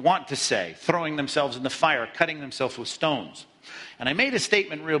don't want to say, throwing themselves in the fire, cutting themselves with stones. And I made a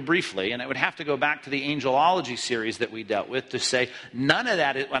statement real briefly, and I would have to go back to the Angelology series that we dealt with to say none of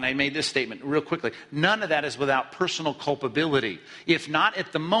that, when I made this statement real quickly, none of that is without personal culpability. If not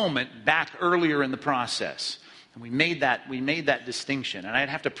at the moment, back earlier in the process. And we made that distinction. And I'd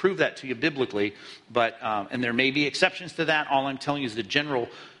have to prove that to you biblically, but and there may be exceptions to that. All I'm telling you is the general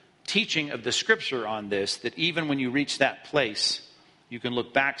teaching of the Scripture on this, that even when you reach that place, you can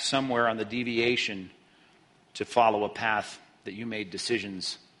look back somewhere on the deviation to follow a path that you made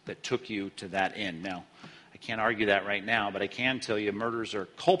decisions that took you to that end. Now, I can't argue that right now, but I can tell you murders are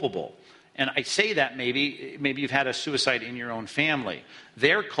culpable. And I say that maybe you've had a suicide in your own family.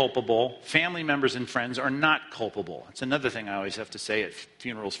 They're culpable. Family members and friends are not culpable. It's another thing I always have to say at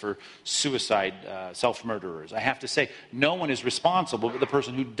funerals for suicide self-murderers. I have to say no one is responsible but the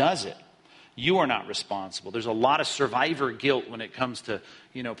person who does it. You are not responsible. There's a lot of survivor guilt when it comes to,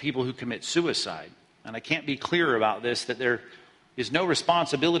 people who commit suicide. And I can't be clearer about this, that there is no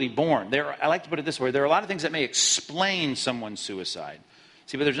responsibility borne. I like to put it this way. There are a lot of things that may explain someone's suicide.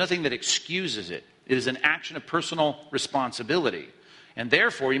 See, but there's nothing that excuses it. It is an action of personal responsibility. And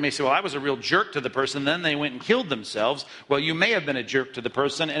therefore, you may say, well, I was a real jerk to the person, then they went and killed themselves. Well, you may have been a jerk to the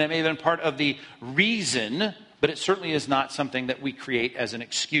person, and it may have been part of the reason, but it certainly is not something that we create as an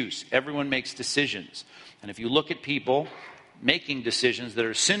excuse. Everyone makes decisions. And if you look at people making decisions that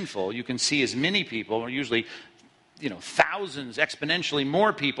are sinful, you can see as many people, or usually thousands, exponentially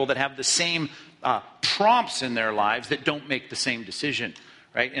more people that have the same prompts in their lives that don't make the same decision.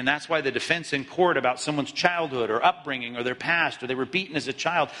 Right? And that's why the defense in court about someone's childhood or upbringing or their past or they were beaten as a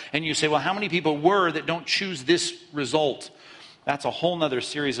child, and you say, well, how many people were that don't choose this result? That's a whole other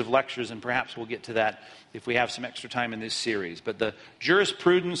series of lectures, and perhaps we'll get to that if we have some extra time in this series. But the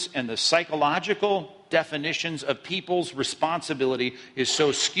jurisprudence and the psychological definitions of people's responsibility is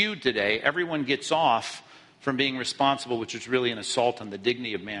so skewed today, everyone gets off from being responsible, which is really an assault on the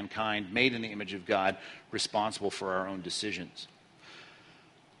dignity of mankind, made in the image of God, responsible for our own decisions.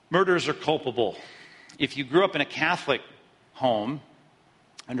 Murders are culpable. If you grew up in a Catholic home,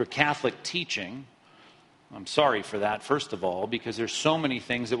 under Catholic teaching, I'm sorry for that, first of all, because there's so many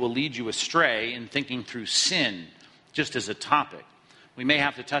things that will lead you astray in thinking through sin, just as a topic. We may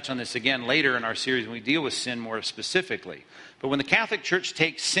have to touch on this again later in our series when we deal with sin more specifically. But when the Catholic Church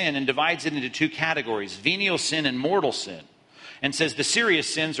takes sin and divides it into two categories, venial sin and mortal sin, and says the serious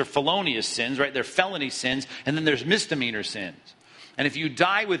sins are felonious sins, right? They're felony sins, and then there's misdemeanor sins. And if you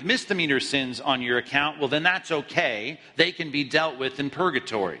die with misdemeanor sins on your account, well, then that's okay. They can be dealt with in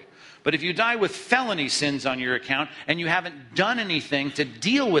purgatory. But if you die with felony sins on your account and you haven't done anything to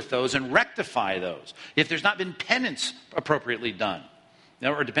deal with those and rectify those, if there's not been penance appropriately done,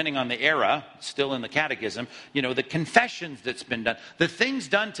 or depending on the era, still in the catechism, the confessions that's been done, the things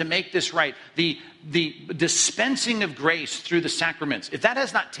done to make this right, the dispensing of grace through the sacraments, if that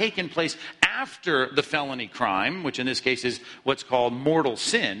has not taken place after the felony crime, which in this case is what's called mortal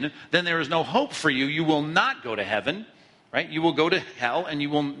sin, then there is no hope for you. You will not go to heaven, right? You will go to hell, and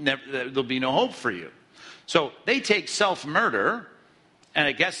there'll be no hope for you. So they take self-murder. And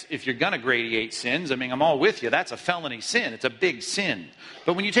I guess if you're going to gradiate sins, I'm all with you. That's a felony sin. It's a big sin.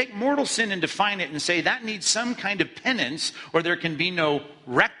 But when you take mortal sin and define it and say that needs some kind of penance or there can be no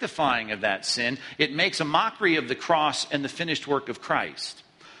rectifying of that sin, it makes a mockery of the cross and the finished work of Christ.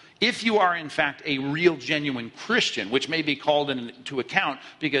 If you are, in fact, a real, genuine Christian, which may be called into account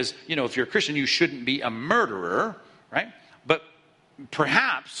because, if you're a Christian, you shouldn't be a murderer, right? But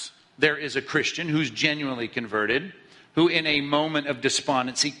perhaps there is a Christian who's genuinely converted, who in a moment of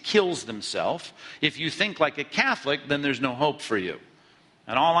despondency kills themselves. If you think like a Catholic, then there's no hope for you.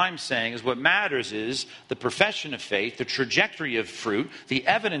 And all I'm saying is what matters is the profession of faith, the trajectory of fruit, the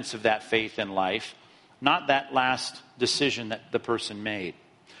evidence of that faith in life, not that last decision that the person made.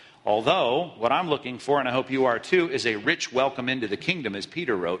 Although, what I'm looking for, and I hope you are too, is a rich welcome into the kingdom, as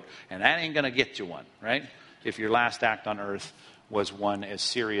Peter wrote, and that ain't going to get you one, right? If your last act on earth was one as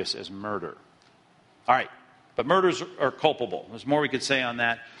serious as murder. All right. But murders are culpable. There's more we could say on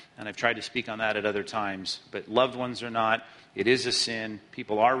that, and I've tried to speak on that at other times. But loved ones are not. It is a sin.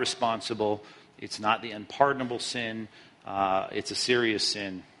 People are responsible. It's not the unpardonable sin. It's a serious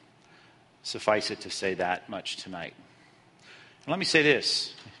sin. Suffice it to say that much tonight. And let me say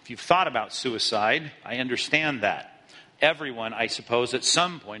this. If you've thought about suicide, I understand that. Everyone, I suppose, at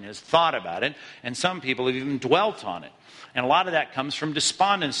some point has thought about it, and some people have even dwelt on it. And a lot of that comes from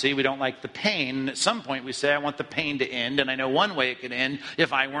despondency. We don't like the pain. And at some point we say, I want the pain to end. And I know one way it could end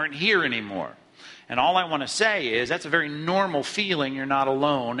if I weren't here anymore. And all I want to say is that's a very normal feeling. You're not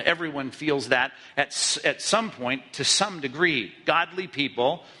alone. Everyone feels that at some point to some degree. Godly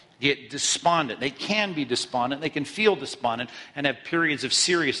people get despondent. They can be despondent. They can feel despondent and have periods of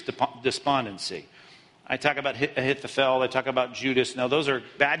serious despondency. I talk about Ahithophel. I talk about Judas. Now, those are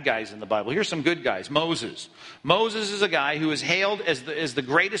bad guys in the Bible. Here's some good guys. Moses. Moses is a guy who is hailed as the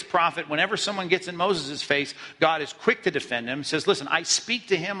greatest prophet. Whenever someone gets in Moses' face, God is quick to defend him. He says, listen, I speak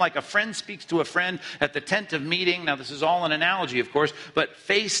to him like a friend speaks to a friend at the tent of meeting. Now, this is all an analogy, of course, but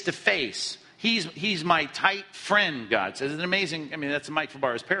face to face. He's my tight friend, God says. It's an amazing, that's Mike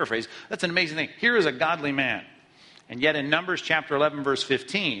Fabar's paraphrase. That's an amazing thing. Here is a godly man. And yet in Numbers chapter 11, verse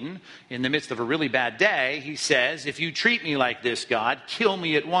 15, in the midst of a really bad day, he says, if you treat me like this, God, kill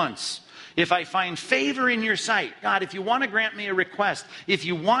me at once. If I find favor in your sight, God, if you want to grant me a request, if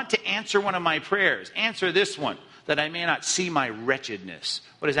you want to answer one of my prayers, answer this one, that I may not see my wretchedness.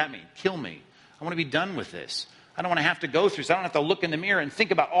 What does that mean? Kill me. I want to be done with this. I don't want to have to go through this. I don't have to look in the mirror and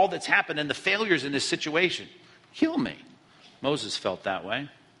think about all that's happened and the failures in this situation. Kill me. Moses felt that way.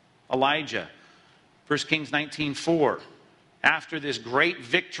 Elijah. 1 Kings 19:4. After this great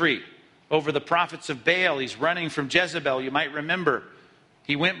victory over the prophets of Baal, he's running from Jezebel. You might remember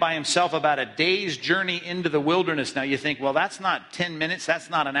he went by himself about a day's journey into the wilderness. Now you think, well, that's not 10 minutes. That's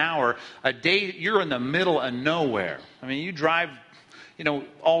not an hour. A day, you're in the middle of nowhere. You drive,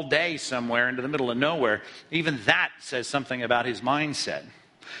 all day somewhere into the middle of nowhere. Even that says something about his mindset.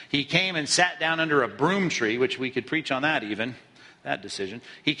 He came and sat down under a broom tree, which we could preach on that even. That decision.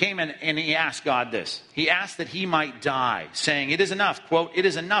 He came in and he asked God this. He asked that he might die, saying, it is enough, quote, it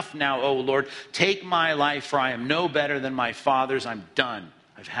is enough now, O Lord. Take my life, for I am no better than my father's. I'm done.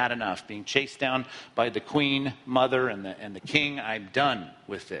 I've had enough. Being chased down by the queen mother and the king, I'm done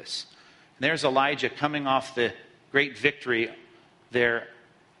with this. And there's Elijah coming off the great victory there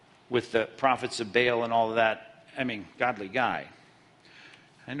with the prophets of Baal and all of that. Godly guy.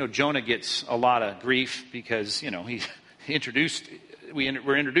 I know Jonah gets a lot of grief because, we're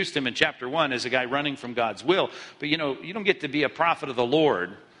introduced him in chapter 1 as a guy running from God's will. But, you don't get to be a prophet of the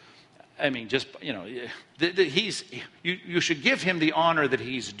Lord. You should give him the honor that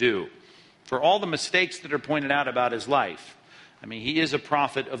he's due for all the mistakes that are pointed out about his life. He is a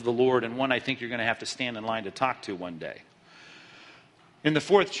prophet of the Lord, and one I think you're going to have to stand in line to talk to one day. In the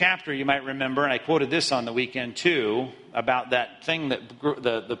 4th chapter, you might remember, and I quoted this on the weekend too, about that thing that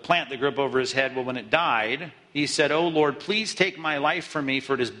the plant that grew up over his head. Well, when it died, he said, "Oh Lord, please take my life from me,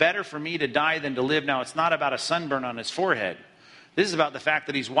 for it is better for me to die than to live." Now, it's not about a sunburn on his forehead. This is about the fact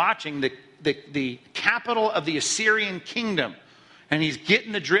that he's watching the capital of the Assyrian kingdom, and he's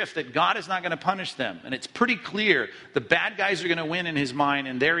getting the drift that God is not going to punish them. And it's pretty clear the bad guys are going to win in his mind,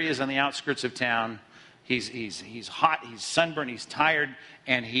 and there he is on the outskirts of town. He's hot, he's sunburned, he's tired,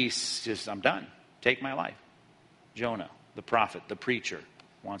 and he's just, I'm done. Take my life. Jonah, the prophet, the preacher,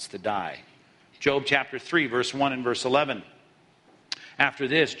 wants to die. Job chapter 3, verse 1 and verse 11. After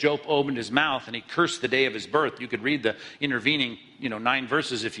this, Job opened his mouth and he cursed the day of his birth. You could read the intervening, 9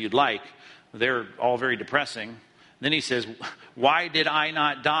 verses if you'd like. They're all very depressing. Then he says, why did I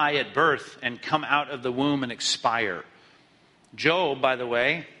not die at birth and come out of the womb and expire? Job, by the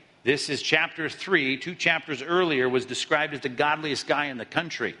way, this is chapter 3. 2 chapters earlier was described as the godliest guy in the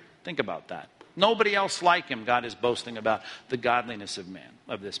country. Think about that. Nobody else like him. God is boasting about the godliness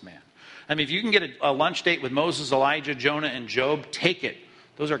of this man. If you can get a lunch date with Moses, Elijah, Jonah, and Job, take it.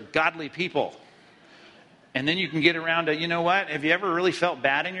 Those are godly people. And then you can get around to, have you ever really felt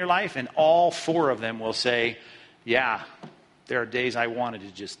bad in your life? And all 4 of them will say, yeah, there are days I wanted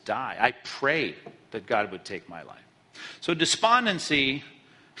to just die. I prayed that God would take my life. So despondency,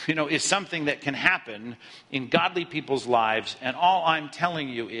 is something that can happen in godly people's lives. And all I'm telling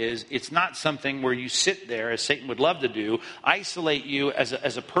you is it's not something where you sit there, as Satan would love to do, isolate you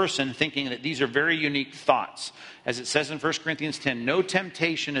as a person thinking that these are very unique thoughts. As it says in 1 Corinthians 10, no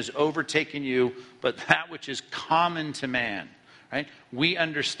temptation has overtaken you, but that which is common to man. Right? We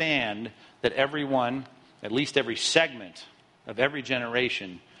understand that everyone, at least every segment of every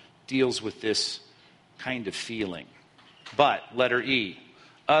generation, deals with this kind of feeling. But, letter E,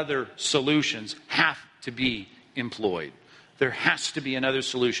 other solutions have to be employed. There has to be another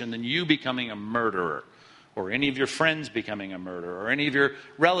solution than you becoming a murderer, or any of your friends becoming a murderer, or any of your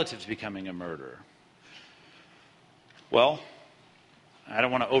relatives becoming a murderer. Well, I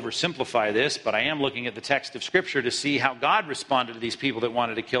don't want to oversimplify this, but I am looking at the text of Scripture to see how God responded to these people that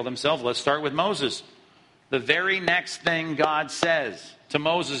wanted to kill themselves. Let's start with Moses. The very next thing God says to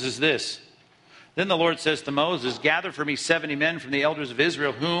Moses is this: Then the Lord says to Moses, gather for me 70 men from the elders of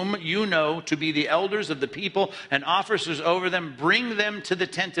Israel, whom you know to be the elders of the people and officers over them. Bring them to the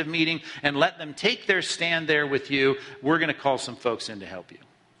tent of meeting and let them take their stand there with you. We're going to call some folks in to help you.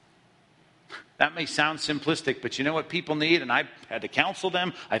 That may sound simplistic, but you know what people need? And I've had to counsel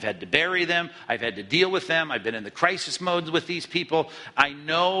them. I've had to bury them. I've had to deal with them. I've been in the crisis modes with these people. I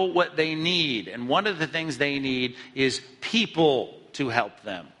know what they need. And one of the things they need is people to help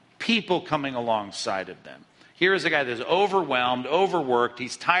them. People coming alongside of them. Here is a guy that's overwhelmed, overworked.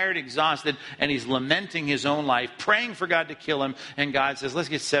 He's tired, exhausted, and he's lamenting his own life, praying for God to kill him. And God says, let's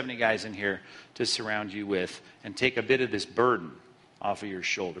get 70 guys in here to surround you with and take a bit of this burden off of your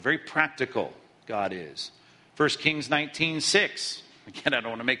shoulder. Very practical God is. 1 Kings 19:6. Again, I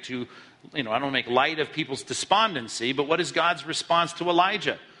don't want to make I don't want to make light of people's despondency, but what is God's response to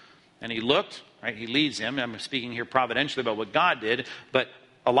Elijah? And he looked, right? He leads him. I'm speaking here providentially about what God did, but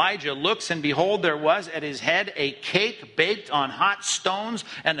Elijah looks, and behold, there was at his head a cake baked on hot stones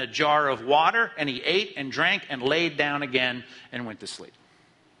and a jar of water. And he ate and drank and laid down again and went to sleep.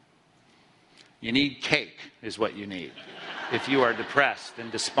 You need cake is what you need if you are depressed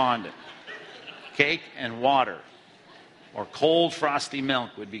and despondent. Cake and water. Or cold frosty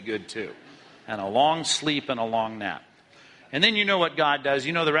milk would be good too. And a long sleep and a long nap. And then you know what God does.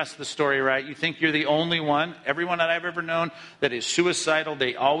 You know the rest of the story, right? You think you're the only one. Everyone that I've ever known that is suicidal,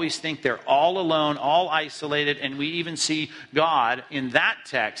 they always think they're all alone, all isolated. And we even see God in that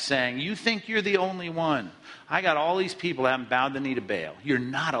text saying, you think you're the only one. I got all these people that haven't bowed the knee to Baal. You're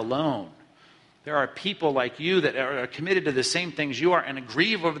not alone. There are people like you that are committed to the same things you are and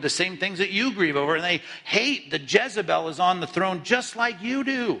grieve over the same things that you grieve over. And they hate that Jezebel is on the throne just like you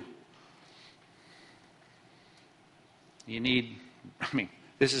do. You need,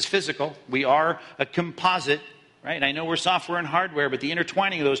 this is physical. We are a composite, right? I know we're software and hardware, but the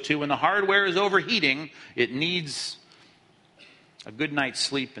intertwining of those two, when the hardware is overheating, it needs a good night's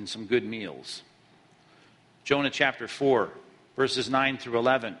sleep and some good meals. Jonah chapter 4, verses 9 through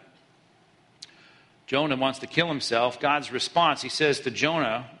 11. Jonah wants to kill himself. God's response, he says to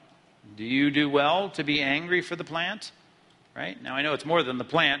Jonah, do you do well to be angry for the plant? Right? Now I know it's more than the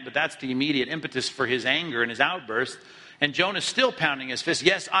plant, but that's the immediate impetus for his anger and his outburst. And Jonah's still pounding his fist.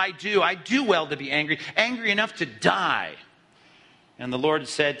 Yes, I do. I do well to be angry. Angry enough to die. And the Lord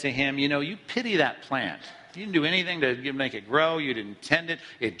said to him, you pity that plant. You didn't do anything to make it grow. You didn't tend it.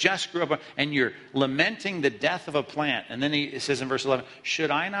 It just grew up. And you're lamenting the death of a plant. And then he says in verse 11, should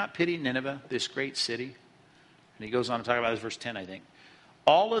I not pity Nineveh, this great city? And he goes on to talk about this, verse 10, I think.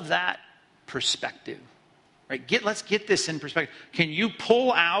 All of that perspective. Right? Let's get this in perspective. Can you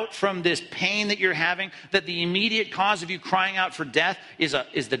pull out from this pain that you're having that the immediate cause of you crying out for death is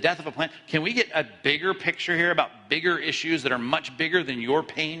the death of a plant? Can we get a bigger picture here about bigger issues that are much bigger than your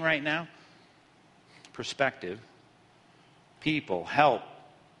pain right now? Perspective. People, help.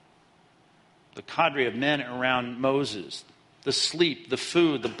 The cadre of men around Moses. The sleep, the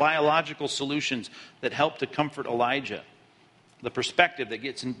food, the biological solutions that help to comfort Elijah. The perspective that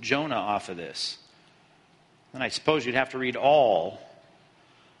gets Jonah off of this. And I suppose you'd have to read all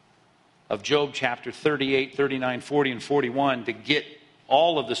of Job chapter 38, 39, 40, and 41 to get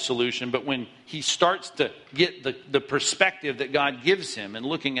all of the solution. But when he starts to get the perspective that God gives him and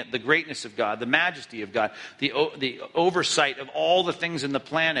looking at the greatness of God, the majesty of God, the oversight of all the things in the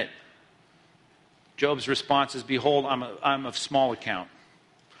planet, Job's response is, behold, I'm of small account.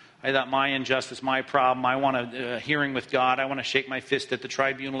 I thought my injustice, my problem, I want a hearing with God. I want to shake my fist at the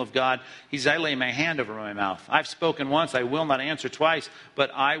tribunal of God. He says, I lay my hand over my mouth. I've spoken once, I will not answer twice,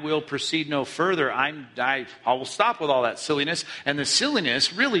 but I will proceed no further. I will stop with all that silliness. And the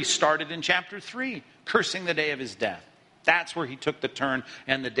silliness really started in chapter 3, cursing the day of his death. That's where he took the turn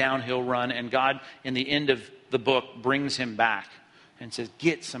and the downhill run. And God, in the end of the book, brings him back and says,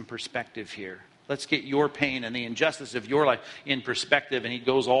 get some perspective here. Let's get your pain and the injustice of your life in perspective. And he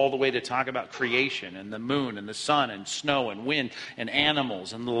goes all the way to talk about creation and the moon and the sun and snow and wind and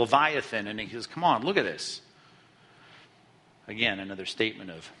animals and the Leviathan. And he says, come on, look at this. Again, another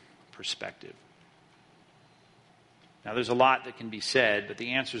statement of perspective. Now, there's a lot that can be said, but the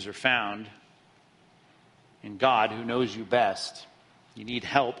answers are found in God, who knows you best. You need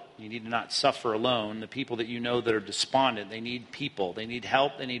help. You need to not suffer alone. The people that you know that are despondent, they need people. They need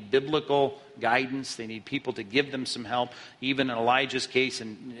help. They need biblical guidance. They need people to give them some help. Even in Elijah's case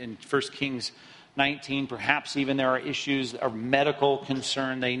in 1 Kings 19, perhaps even there are issues of medical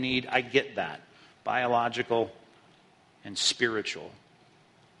concern they need. I get that. Biological and spiritual.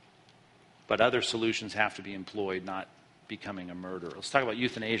 But other solutions have to be employed, not becoming a murderer. Let's talk about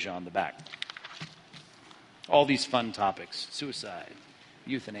euthanasia on the back. All these fun topics. Suicide.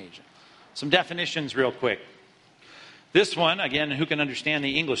 Euthanasia. Some definitions real quick. This one, again, who can understand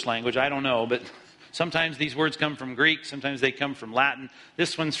the English language? I don't know, but sometimes these words come from Greek. Sometimes they come from Latin.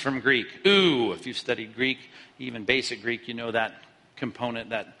 This one's from Greek. Ooh, if you've studied Greek, even basic Greek, you know that component,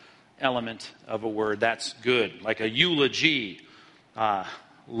 that element of a word. That's good. Like a eulogy.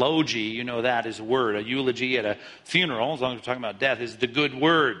 Logi, you know that is a word. A eulogy at a funeral, as long as we're talking about death, is the good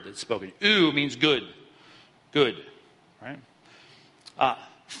word that's spoken. Ooh means good. Good. Right?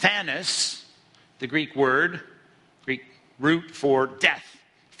 Thanos, the Greek word, Greek root for death.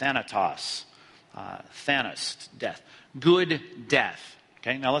 Thanatos. Thanos, death. Good death.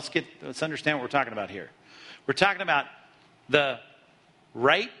 Okay, now let's understand what we're talking about here. We're talking about the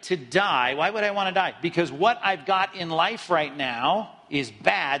right to die. Why would I want to die? Because what I've got in life right now is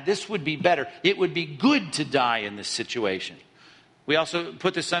bad. This would be better. It would be good to die in this situation. We also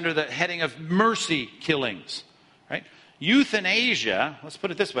put this under the heading of mercy killings. Right? Euthanasia, let's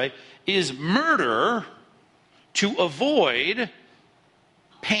put it this way, is murder to avoid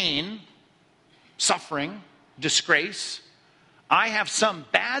pain, suffering, disgrace. I have some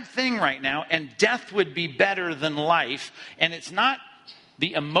bad thing right now, and death would be better than life. And it's not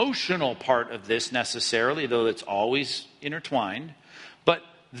the emotional part of this necessarily, though it's always intertwined. But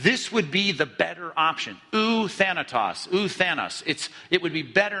this would be the better option. Thanatos. Thanos. It would be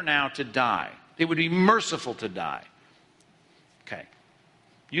better now to die. It would be merciful to die. Okay.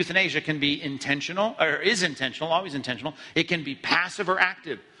 Euthanasia can be intentional, or is intentional, always intentional. It can be passive or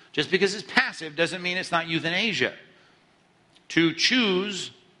active. Just because it's passive doesn't mean it's not euthanasia. To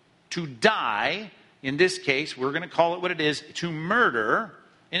choose to die, in this case, we're going to call it what it is, to murder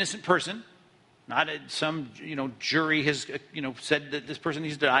innocent person. Not some jury has said that this person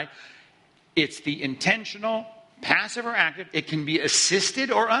needs to die. It's the intentional, passive or active. It can be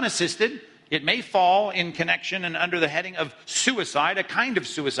assisted or unassisted. It may fall in connection and under the heading of suicide, a kind of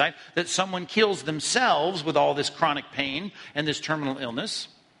suicide, that someone kills themselves with all this chronic pain and this terminal illness.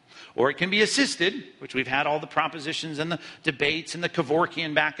 Or it can be assisted, which we've had all the propositions and the debates and the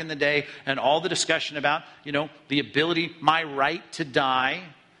Kevorkian back in the day and all the discussion about, the ability, my right to die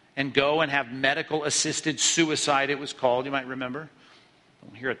and go and have medical assisted suicide, it was called. You might remember.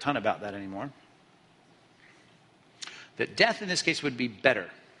 Don't hear a ton about that anymore. That death in this case would be better.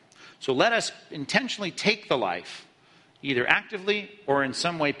 So let us intentionally take the life, either actively or in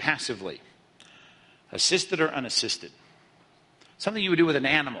some way passively, assisted or unassisted. Something you would do with an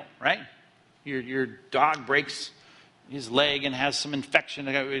animal, right? Your dog breaks his leg and has some infection.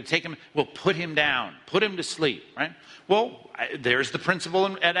 Take him, we'll put him down, put him to sleep, right? Well, there's the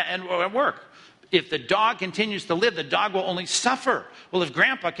principle at work. If the dog continues to live, the dog will only suffer. Well, if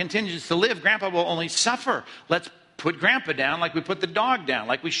Grandpa continues to live, Grandpa will only suffer. Let's put Grandpa down like we put the dog down,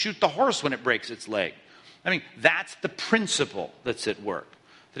 like we shoot the horse when it breaks its leg. I mean, that's the principle that's at work.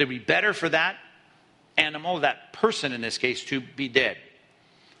 That it would be better for that animal, that person in this case, to be dead.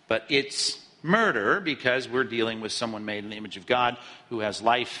 But it's murder because we're dealing with someone made in the image of God who has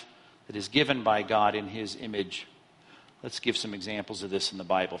life that is given by God in his image. Let's give some examples of this in the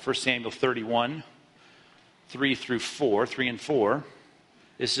Bible. 1 Samuel 31, 3 and 4.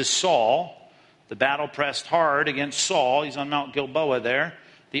 This is Saul. The battle pressed hard against Saul. He's on Mount Gilboa there.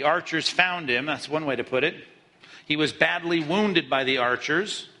 The archers found him. That's one way to put it. He was badly wounded by the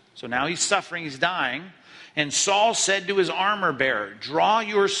archers. So now he's suffering, he's dying. And Saul said to his armor bearer, "Draw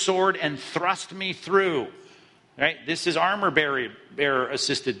your sword and thrust me through." Right? This is armor bearer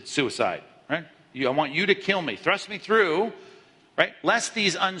assisted suicide. Right? I want you to kill me. Thrust me through. Right? Lest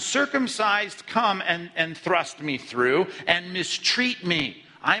these uncircumcised come and thrust me through and mistreat me.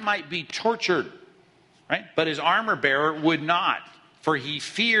 I might be tortured. Right? But his armor bearer would not. For he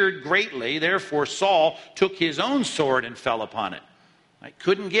feared greatly. Therefore Saul took his own sword and fell upon it. I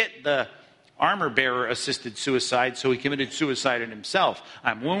couldn't get the armor bearer assisted suicide, so he committed suicide in himself.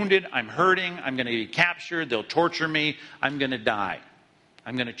 I'm wounded, I'm hurting, I'm going to be captured, they'll torture me, I'm going to die.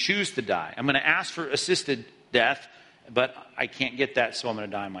 I'm going to choose to die. I'm going to ask for assisted death, but I can't get that, so I'm going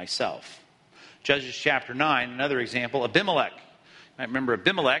to die myself. Judges chapter 9, another example, Abimelech. I remember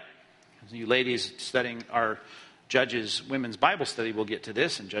Abimelech. You ladies studying our Judges women's Bible study will get to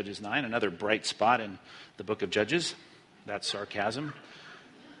this in Judges 9, another bright spot in the book of Judges. That's sarcasm.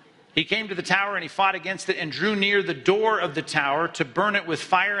 He came to the tower and he fought against it and drew near the door of the tower to burn it with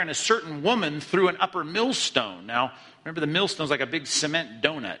fire, and a certain woman threw an upper millstone. Now, remember the millstone's like a big cement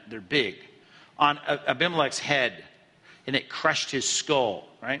donut. They're big. On Abimelech's head, and it crushed his skull,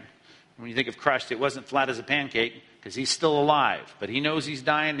 right? When you think of crushed, it wasn't flat as a pancake because he's still alive. But he knows he's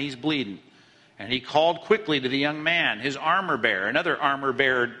dying and he's bleeding. And he called quickly to the young man, his armor bearer, another armor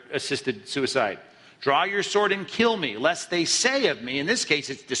bearer assisted suicide. Draw your sword and kill me, lest they say of me," in this case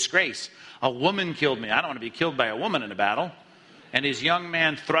it's disgrace, "A woman killed me." I don't want to be killed by a woman in a battle. "And his young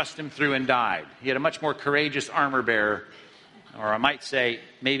man thrust him through and died." He had a much more courageous armor bearer, or I might say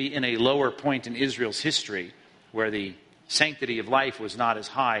maybe in a lower point in Israel's history where the sanctity of life was not as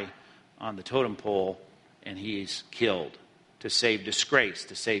high on the totem pole, and he's killed to save disgrace,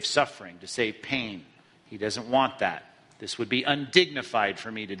 to save suffering, to save pain. He doesn't want that. This would be undignified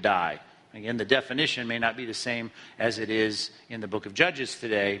for me to die. Again, the definition may not be the same as it is in the book of Judges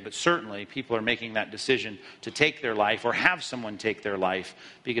today, but certainly people are making that decision to take their life or have someone take their life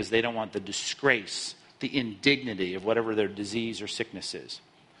because they don't want the disgrace, the indignity of whatever their disease or sickness is.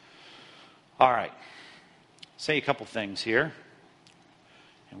 All right. Say a couple things here,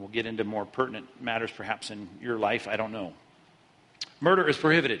 and we'll get into more pertinent matters perhaps in your life. I don't know. Murder is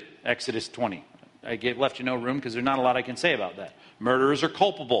prohibited, Exodus 20. I left you no room because there's not a lot I can say about that. Murderers are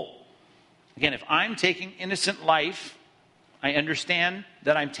culpable. Again, if I'm taking innocent life, I understand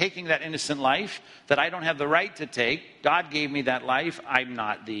that I'm taking that innocent life that I don't have the right to take. God gave me that life. I'm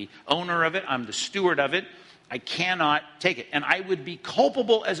not the owner of it. I'm the steward of it. I cannot take it. And I would be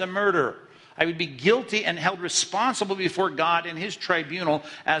culpable as a murderer. I would be guilty and held responsible before God in his tribunal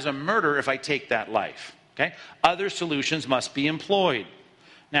as a murderer if I take that life. Okay? Other solutions must be employed.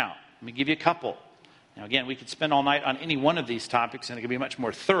 Now, let me give you a couple. Now, again, we could spend all night on any one of these topics, and it could be much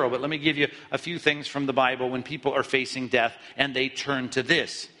more thorough, but let me give you a few things from the Bible when people are facing death, and they turn to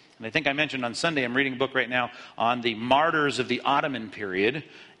this. And I think I mentioned on Sunday, I'm reading a book right now on the martyrs of the Ottoman period,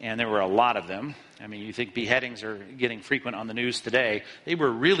 and there were a lot of them. I mean, you think beheadings are getting frequent on the news today. They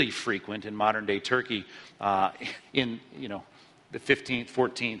were really frequent in modern-day Turkey in, the 15th,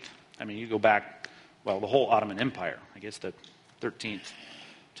 14th. I mean, you go back, the whole Ottoman Empire, I guess the 13th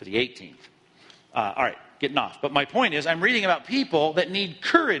to the 18th. All right, getting off. But my point is, I'm reading about people that need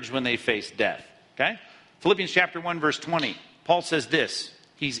courage when they face death. Okay? Philippians chapter 1, verse 20. Paul says this.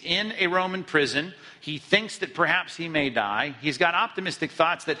 He's in a Roman prison. He thinks that perhaps he may die. He's got optimistic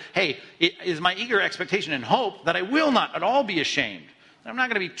thoughts that, hey, it is my eager expectation and hope that I will not at all be ashamed. I'm not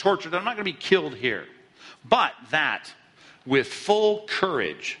going to be tortured. I'm not going to be killed here. But that, with full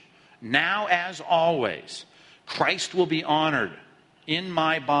courage, now as always, Christ will be honored in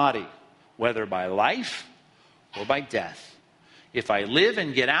my body, whether by life or by death. If I live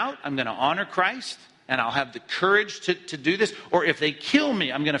and get out, I'm going to honor Christ, and I'll have the courage to do this. Or if they kill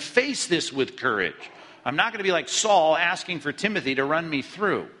me, I'm going to face this with courage. I'm not going to be like Saul asking for Timothy to run me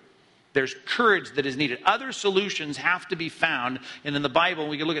through. There's courage that is needed. Other solutions have to be found. And in the Bible,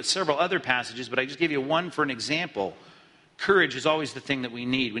 we can look at several other passages, but I just gave you one for an example. Courage is always the thing that we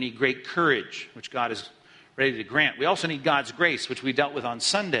need. We need great courage, which God is ready to grant. We also need God's grace, which we dealt with on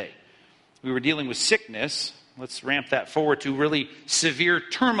Sunday. We were dealing with sickness. Let's ramp that forward to really severe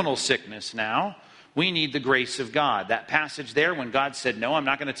terminal sickness now. We need the grace of God. That passage there when God said, no, I'm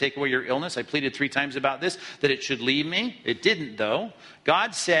not going to take away your illness. I pleaded 3 times about this, that it should leave me. It didn't, though.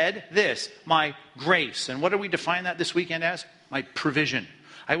 God said this, my grace. And what do we define that this weekend as? My provision.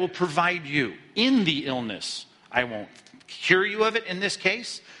 I will provide you in the illness. I won't cure you of it in this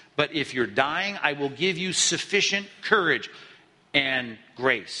case, but if you're dying, I will give you sufficient courage and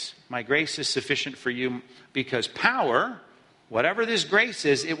grace. My grace is sufficient for you because power, whatever this grace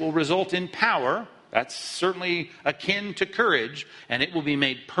is, it will result in power. That's certainly akin to courage, and it will be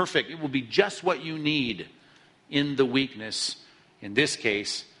made perfect. It will be just what you need in the weakness, in this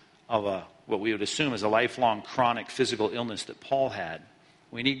case, of what we would assume is a lifelong chronic physical illness that Paul had.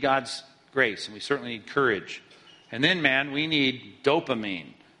 We need God's grace, and we certainly need courage. And then, man, we need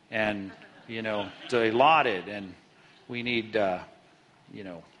dopamine and, Dilaudid, and we need,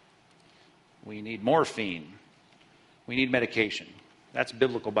 we need morphine. We need medication. That's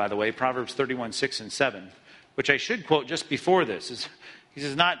biblical, by the way. Proverbs 31, 6 and 7, which I should quote just before this. He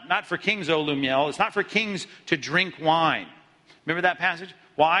says, not for kings, O Lumiel. It's not for kings to drink wine. Remember that passage?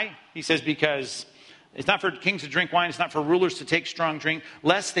 Why? He says, because it's not for kings to drink wine. It's not for rulers to take strong drink,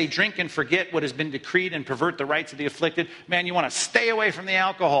 lest they drink and forget what has been decreed and pervert the rights of the afflicted. Man, you want to stay away from the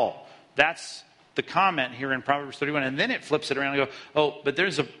alcohol. That's the comment here in Proverbs 31. And then it flips it around and goes, oh, but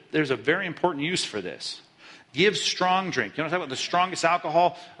there's a very important use for this. Give strong drink. You want to talk about the strongest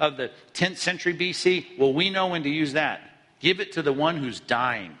alcohol of the 10th century BC? Well, we know when to use that. Give it to the one who's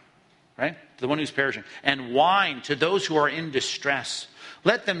dying, right? To the one who's perishing. And wine to those who are in distress.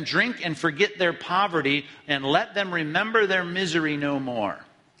 Let them drink and forget their poverty, and let them remember their misery no more,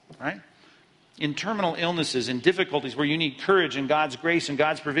 right? In terminal illnesses and difficulties where you need courage and God's grace and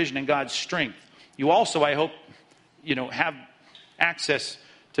God's provision and God's strength, you also, I hope, have access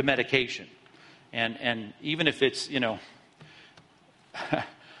to medication. And even if it's,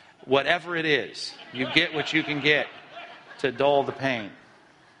 Whatever it is, you get what you can get to dull the pain.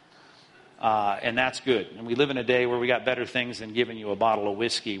 And that's good. And we live in a day where we got better things than giving you a bottle of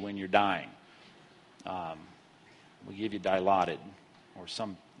whiskey when you're dying. We give you Dilaudid or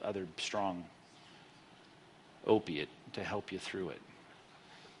some other strong opiate to help you through it.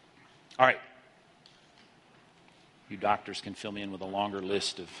 All right. You doctors can fill me in with a longer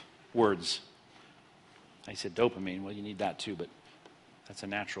list of words. I said dopamine. Well, you need that too, but that's a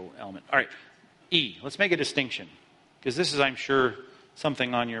natural element. All right. E. Let's make a distinction, because this is, I'm sure,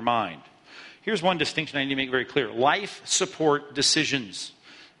 something on your mind. Here's one distinction I need to make very clear. Life support decisions.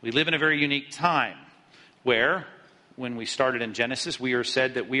 We live in a very unique time where, when we started in Genesis, we are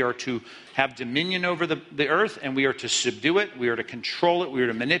said that we are to have dominion over the earth, and we are to subdue it, we are to control it, we are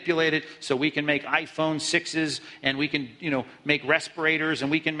to manipulate it, so we can make iPhone 6s, and we can, make respirators, and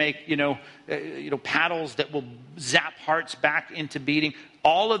we can make, paddles that will zap hearts back into beating.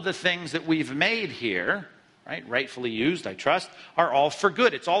 All of the things that we've made here, right, rightfully used, I trust, are all for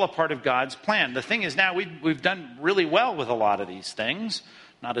good. It's all a part of God's plan. The thing is now we've done really well with a lot of these things,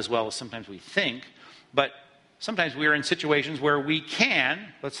 not as well as sometimes we think, but sometimes we are in situations where we can,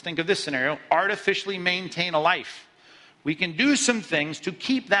 let's think of this scenario, artificially maintain a life. We can do some things to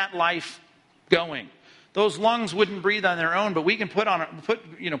keep that life going. Those lungs wouldn't breathe on their own, but we can put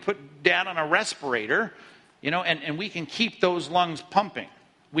Dad on a respirator, and we can keep those lungs pumping.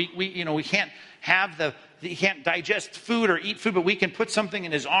 We can't he can't digest food or eat food, but we can put something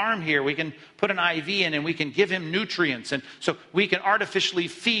in his arm here. We can put an IV in, and we can give him nutrients. And so we can artificially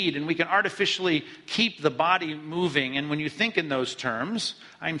feed, and we can artificially keep the body moving. And when you think in those terms,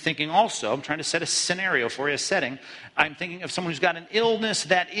 I'm thinking also, I'm trying to set a scenario for you, a setting. I'm thinking of someone who's got an illness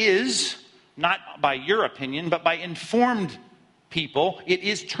that is, not by your opinion, but by informed people, it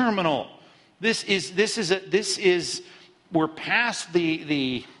is terminal. We're past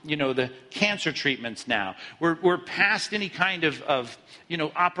the cancer treatments now. We're past any kind of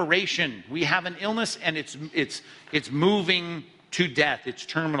operation. We have an illness, and it's moving to death. It's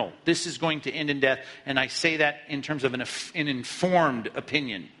terminal. This is going to end in death, and I say that in terms of an informed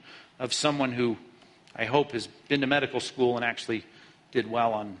opinion of someone who I hope has been to medical school and actually did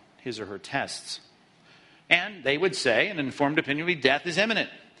well on his or her tests. And they would say, an informed opinion would be death is imminent.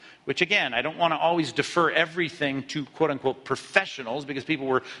 Which, again, I don't want to always defer everything to quote-unquote professionals, because people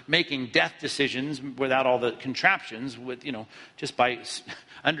were making death decisions without all the contraptions, just by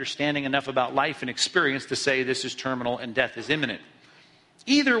understanding enough about life and experience to say this is terminal and death is imminent.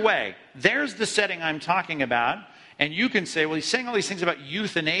 Either way, there's the setting I'm talking about. And you can say, well, he's saying all these things about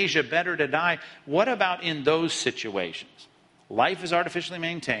euthanasia, better to die. What about in those situations? Life is artificially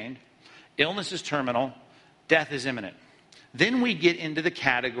maintained, illness is terminal, death is imminent. Then we get into the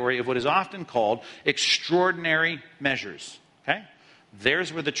category of what is often called extraordinary measures. Okay?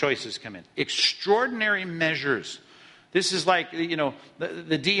 There's where the choices come in. Extraordinary measures. This is like, the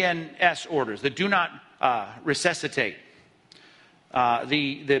DNS orders, the do not resuscitate.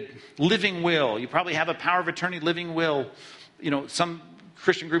 The living will. You probably have a power of attorney living will. Some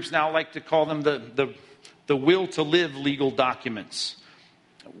Christian groups now like to call them the will to live legal documents.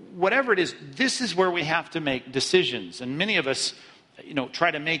 Whatever it is, this is where we have to make decisions. And many of us,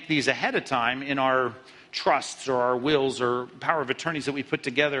 try to make these ahead of time in our trusts or our wills or power of attorneys that we put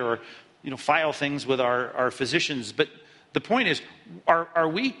together, or, file things with our physicians. But the point is, are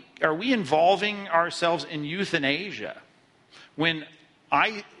we involving ourselves in euthanasia when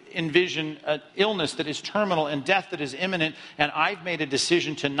I envision an illness that is terminal and death that is imminent, and I've made a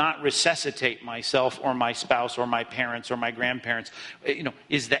decision to not resuscitate myself or my spouse or my parents or my grandparents?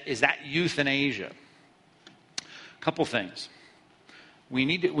 Is that euthanasia? A couple things. We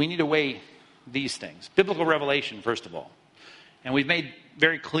need to weigh these things. Biblical revelation, first of all. And we've made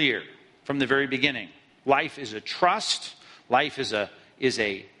very clear from the very beginning, life is a trust, life is a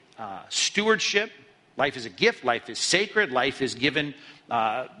stewardship, life is a gift, life is sacred, life is given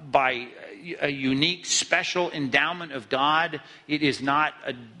by a unique, special endowment of God. It is not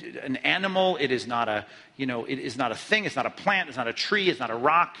an animal. It is not a thing. It's not a plant. It's not a tree. It's not a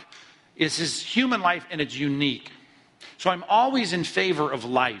rock. This is human life, and it's unique. So I'm always in favor of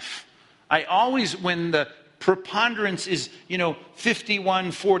life. When the preponderance is,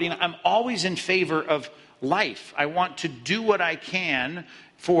 51-49, I'm always in favor of life. I want to do what I can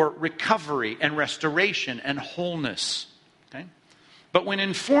for recovery and restoration and wholeness. Okay? But when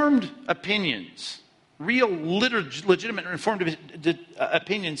informed opinions, real legitimate informed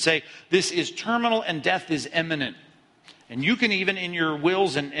opinions say this is terminal and death is imminent, and you can even in your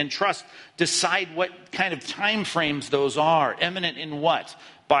wills and trust decide what kind of time frames those are. Imminent in what?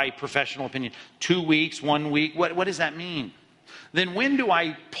 By professional opinion. 2 weeks, 1 week. What does that mean? then when do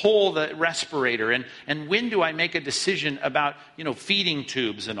I pull the respirator? And when do I make a decision about, feeding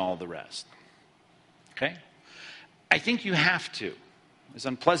tubes and all the rest? Okay? I think you have to, as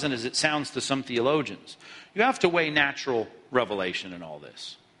unpleasant as it sounds to some theologians, you have to weigh natural revelation in all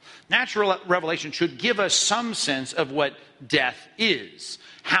this. Natural revelation should give us some sense of what death is,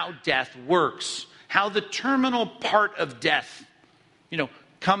 how death works, how the terminal part of death,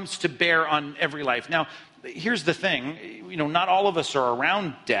 comes to bear on every life. Now, here's the thing, not all of us are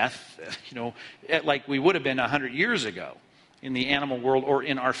around death, like we would have been 100 years ago in the animal world or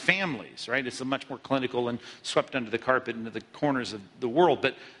in our families, right? It's a much more clinical and swept under the carpet into the corners of the world.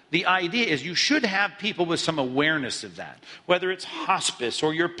 But the idea is you should have people with some awareness of that, whether it's hospice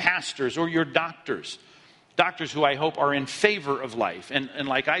or your pastors or your doctors. Doctors who I hope are in favor of life. And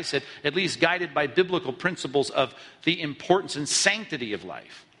like I said, at least guided by biblical principles of the importance and sanctity of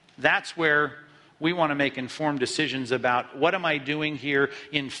life. That's where we want to make informed decisions about what am I doing here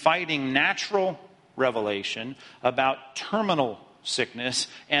in fighting natural revelation about terminal sickness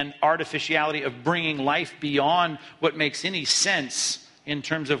and artificiality of bringing life beyond what makes any sense in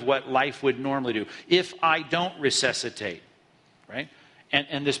terms of what life would normally do. If I don't resuscitate, right?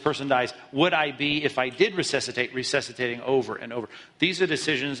 And this person dies, would I be, if I did resuscitating over and over? These are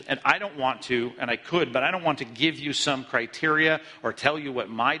decisions, and I don't want to, and I could, but I don't want to give you some criteria or tell you what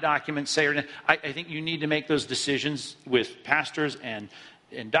my documents say. I think you need to make those decisions with pastors and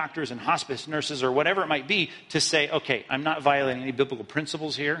doctors and hospice nurses or whatever it might be to say, okay, I'm not violating any biblical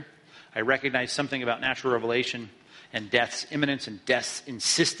principles here. I recognize something about natural revelation and death's imminence and death's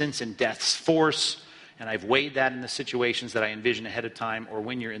insistence and death's force. And I've weighed that in the situations that I envision ahead of time or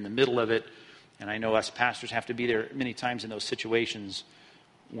when you're in the middle of it. And I know us pastors have to be there many times in those situations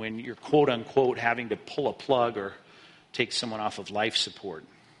when you're quote unquote having to pull a plug or take someone off of life support.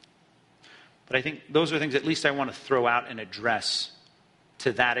 But I think those are things at least I want to throw out and address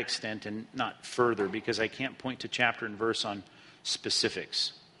to that extent and not further, because I can't point to chapter and verse on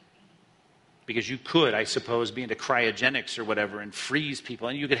specifics. Because you could, I suppose, be into cryogenics or whatever and freeze people.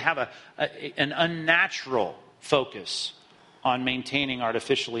 And you could have an unnatural focus on maintaining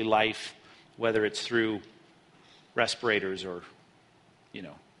artificially life, whether it's through respirators or,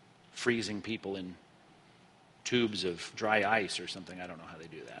 freezing people in tubes of dry ice or something. I don't know how they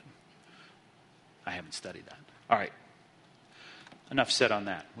do that. I haven't studied that. All right. Enough said on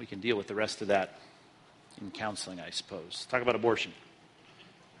that. We can deal with the rest of that in counseling, I suppose. Talk about abortion.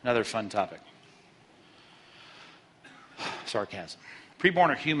 Another fun topic. Sarcasm. Preborn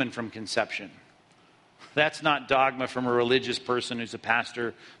are human from conception. That's not dogma from a religious person who's a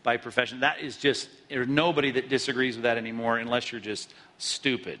pastor by profession. That is just, there's nobody that disagrees with that anymore unless you're just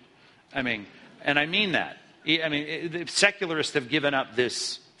stupid. And I mean that. The secularists have given up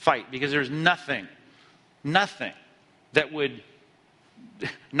this fight because there's nothing that would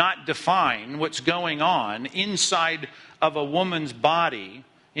not define what's going on inside of a woman's body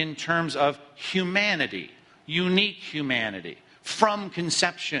in terms of humanity, unique humanity, from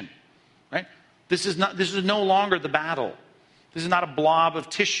conception, right? This is no longer the battle. This is not a blob of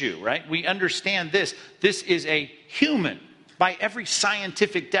tissue, right? We understand this. This is a human by every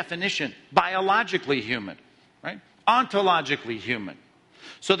scientific definition, biologically human, right? Ontologically human.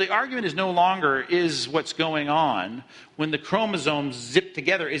 So the argument is no longer is what's going on when the chromosomes zip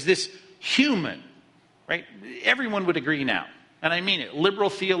together. Is this human, right? Everyone would agree now. And I mean it. Liberal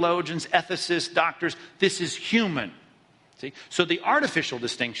theologians, ethicists, doctors, this is human. See? So the artificial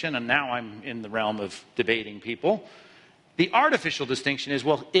distinction, and now I'm in the realm of debating people, the artificial distinction is,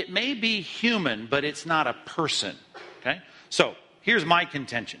 well, it may be human, but it's not a person. Okay? So here's my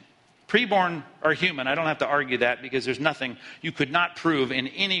contention. Preborn are human. I don't have to argue that because there's nothing you could not prove in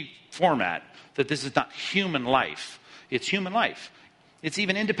any format that this is not human life. It's human life. It's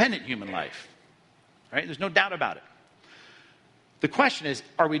even independent human life. Right? There's no doubt about it. The question is,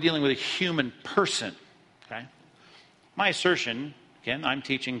 are we dealing with a human person? Okay? My assertion, again, I'm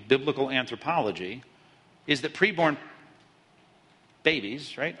teaching biblical anthropology, is that preborn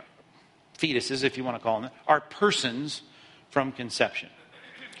babies, right, fetuses, if you want to call them that, are persons from conception.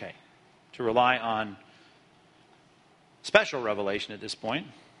 Okay? To rely on special revelation at this point,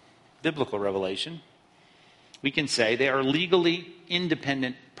 biblical revelation, we can say they are legally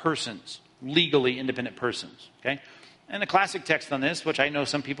independent persons. Legally independent persons. Okay? And a classic text on this, which I know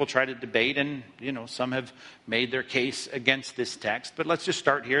some people try to debate, and some have made their case against this text, but let's just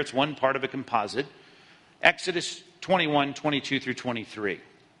start here. It's one part of a composite. Exodus 21, 22 through 23.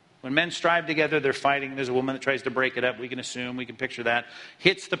 When men strive together, they're fighting. There's a woman that tries to break it up. We can picture that.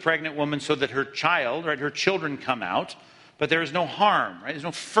 Hits the pregnant woman so that her child, right, her children come out, but there is no harm, right? There's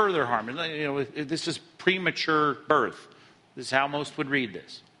no further harm. This is premature birth. This is how most would read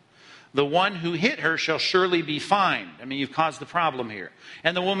this. The one who hit her shall surely be fined. I mean, you've caused the problem here.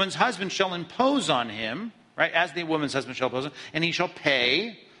 And the woman's husband shall impose on him, right, as the woman's husband shall impose on him, and he shall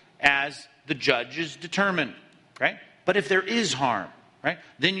pay as the judge is determined, right? But if there is harm, right,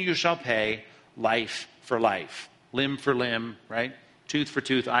 then you shall pay life for life, limb for limb, right, tooth for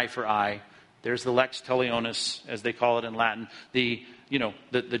tooth, eye for eye. There's the lex talionis, as they call it in Latin, the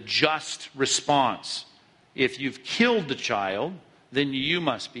just response. If you've killed the child, then you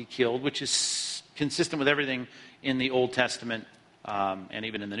must be killed, which is consistent with everything in the Old Testament and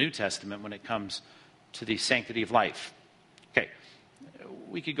even in the New Testament when it comes to the sanctity of life. Okay,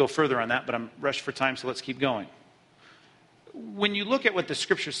 we could go further on that, but I'm rushed for time, so let's keep going. When you look at what the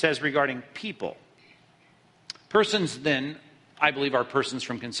Scripture says regarding people, persons then, I believe, are persons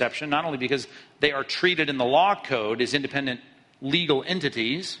from conception, not only because they are treated in the law code as independent legal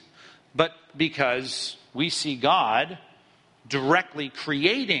entities, but because we see God directly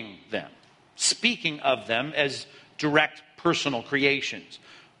creating them, speaking of them as direct personal creations.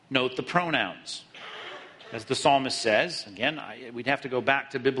 Note the pronouns. As the psalmist says, again, we'd have to go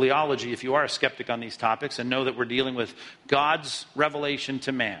back to bibliology if you are a skeptic on these topics and know that we're dealing with God's revelation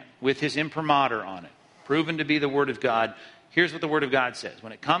to man with his imprimatur on it, proven to be the Word of God. Here's what the Word of God says.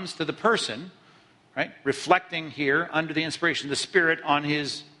 When it comes to the person, right, reflecting here under the inspiration of the Spirit on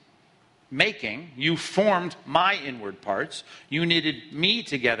his making, you formed my inward parts. You knitted me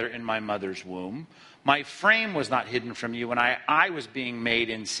together in my mother's womb. My frame was not hidden from you when I was being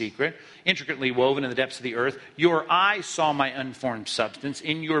made in secret, intricately woven in the depths of the earth. Your eyes saw my unformed substance.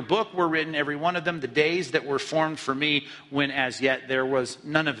 In your book were written, every one of them, the days that were formed for me, when as yet there was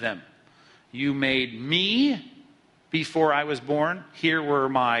none of them. You made me before I was born. Here were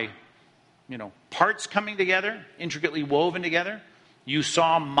my, parts coming together, intricately woven together. You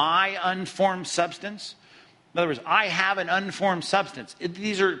saw my unformed substance. In other words, I have an unformed substance.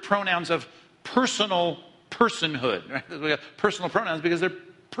 These are pronouns of personal personhood. Right? Personal pronouns because they're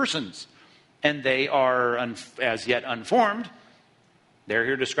persons. And they are as yet unformed. They're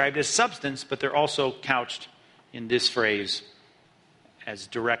here described as substance, but they're also couched in this phrase as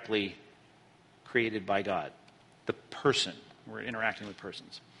directly created by God. The person. We're interacting with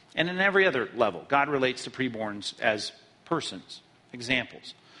persons. And in every other level, God relates to preborns as persons.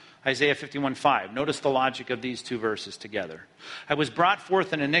 Examples. Isaiah 51:5. Notice the logic of these two verses together. I was brought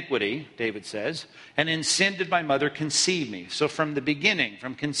forth in iniquity, David says, and in sin did my mother conceive me. So from the beginning,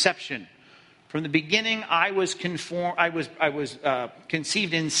 from conception, from the beginning I was conceived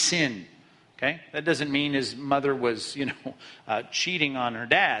in sin. Okay? That doesn't mean his mother was, cheating on her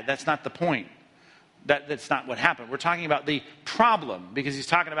dad. That's not the point. That's not what happened. We're talking about the problem, because he's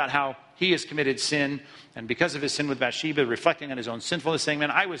talking about how he has committed sin, and because of his sin with Bathsheba, reflecting on his own sinfulness, saying, man,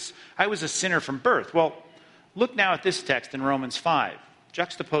 I was a sinner from birth. Well, look now at this text in Romans 5.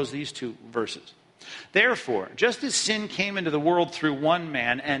 Juxtapose these two verses. Therefore, just as sin came into the world through one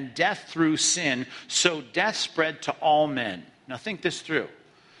man, and death through sin, so death spread to all men. Now think this through.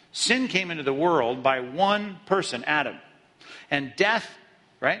 Sin came into the world by one person, Adam, and death,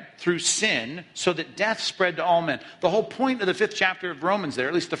 right, through sin, so that death spread to all men. The whole point of the 5th chapter of Romans there,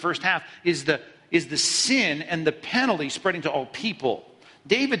 at least the first half, is the sin and the penalty spreading to all people.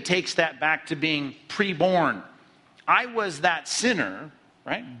 David takes that back to being preborn. I was that sinner,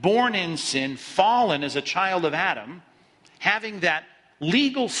 right, born in sin, fallen as a child of Adam, having that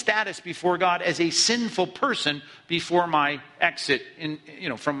legal status before God as a sinful person before my exit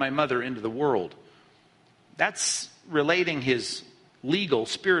from my mother into the world. That's relating his legal,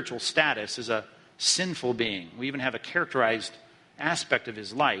 spiritual status as a sinful being. We even have a characterized aspect of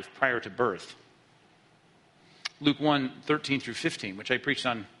his life prior to birth. Luke 1:13 through 15, which I preached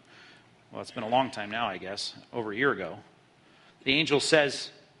on, well, it's been a long time now, I guess, over a year ago. The angel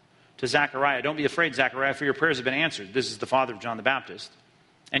says to Zechariah, don't be afraid, Zechariah, for your prayers have been answered. This is the father of John the Baptist.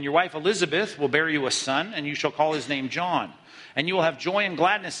 And your wife Elizabeth will bear you a son, and you shall call his name John. And you will have joy and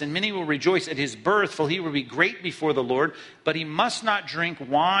gladness, and many will rejoice at his birth, for he will be great before the Lord. But he must not drink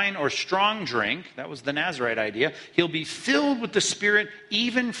wine or strong drink. That was the Nazirite idea. He'll be filled with the Spirit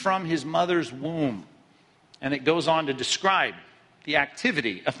even from his mother's womb. And it goes on to describe the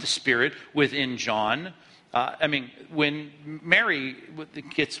activity of the Spirit within John. When Mary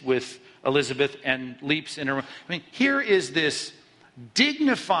gets with Elizabeth and leaps in her... here is this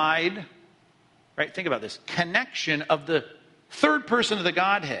dignified, right, think about this, connection of the third person of the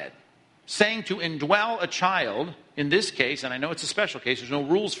Godhead, saying to indwell a child, in this case, and I know it's a special case, there's no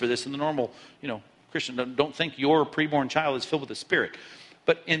rules for this in the normal, Christian, don't think your preborn child is filled with the Spirit.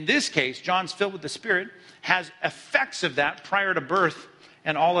 But in this case, John's filled with the Spirit, has effects of that prior to birth,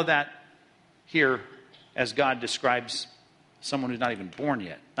 and all of that here, as God describes someone who's not even born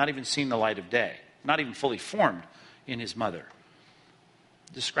yet, not even seen the light of day, not even fully formed in his mother.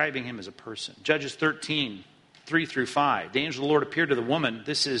 Describing him as a person. Judges 13, 3 through 5. The angel of the Lord appeared to the woman.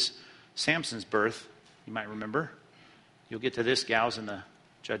 This is Samson's birth, you might remember. You'll get to this, gals, in the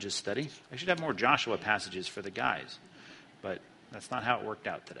Judges study. I should have more Joshua passages for the guys, but that's not how it worked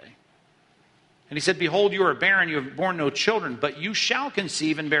out today. And he said, behold, you are barren, you have borne no children, but you shall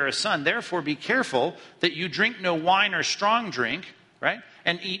conceive and bear a son. Therefore be careful that you drink no wine or strong drink, right?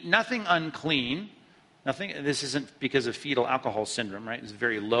 And eat nothing unclean. Nothing. This isn't because of fetal alcohol syndrome, right? It's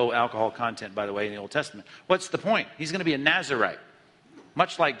very low alcohol content, by the way, in the Old Testament. What's the point? He's going to be a Nazirite,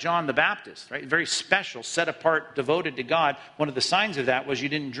 much like John the Baptist, right? Very special, set apart, devoted to God. One of the signs of that was you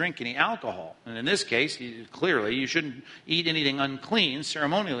didn't drink any alcohol. And in this case, clearly, you shouldn't eat anything unclean,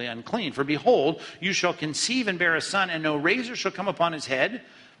 ceremonially unclean. For behold, you shall conceive and bear a son, and no razor shall come upon his head.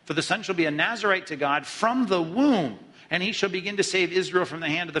 For the son shall be a Nazirite to God from the womb, and he shall begin to save Israel from the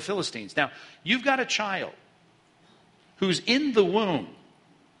hand of the Philistines. Now, you've got a child who's in the womb.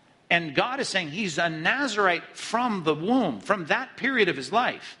 And God is saying he's a Nazirite from the womb, from that period of his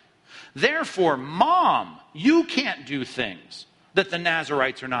life. Therefore, mom, you can't do things that the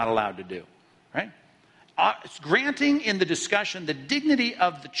Nazirites are not allowed to do. Right? It's granting in the discussion the dignity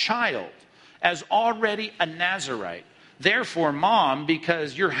of the child as already a Nazirite. Therefore, mom,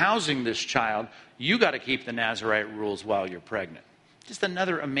 because you're housing this child, you got to keep the Nazirite rules while you're pregnant. Just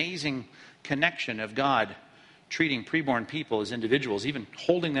another amazing connection of God treating preborn people as individuals, even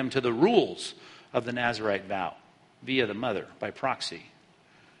holding them to the rules of the Nazirite vow via the mother by proxy.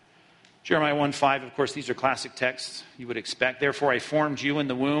 Jeremiah 1:5, of course, these are classic texts you would expect. Therefore I formed you in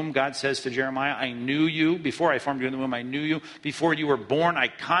the womb. God says to Jeremiah, I knew you. Before I formed you in the womb, I knew you. Before you were born, I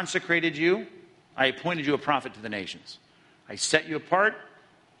consecrated you. I appointed you a prophet to the nations. I set you apart.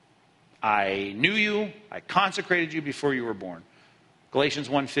 I knew you. I consecrated you before you were born. Galatians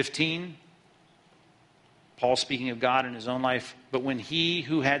 1:15. Paul speaking of God in his own life, but when he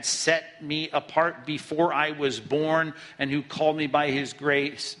who had set me apart before I was born and who called me by his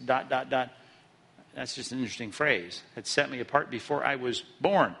grace, ... That's just an interesting phrase. Had set me apart before I was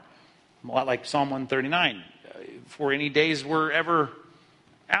born. A lot like Psalm 139. Before any days were ever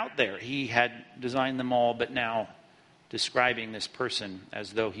out there, he had designed them all, but now describing this person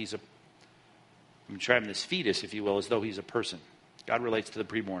as though he's I'm describing this fetus, if you will, as though he's a person. God relates to the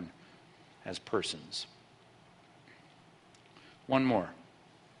preborn as persons. One more.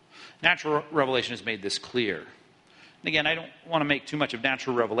 Natural revelation has made this clear. And again, I don't want to make too much of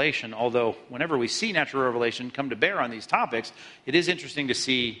natural revelation, although whenever we see natural revelation come to bear on these topics, it is interesting to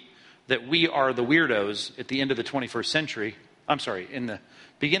see that we are the weirdos at the end of the 21st century. In the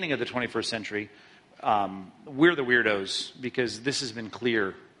beginning of the 21st century. We're the weirdos because this has been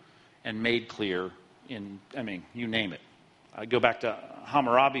clear and made clear in, you name it. I go back to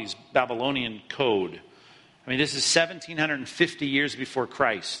Hammurabi's Babylonian code. This is 1750 years before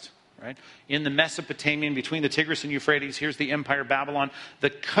Christ, right? In the Mesopotamian, between the Tigris and Euphrates, here's the empire Babylon.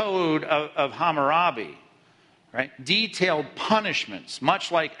 The code of Hammurabi, right? Detailed punishments,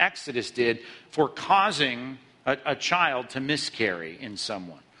 much like Exodus did, for causing a child to miscarry in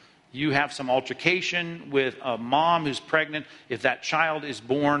someone. You have some altercation with a mom who's pregnant. If that child is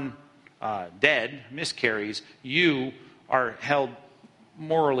born dead, miscarries, you are held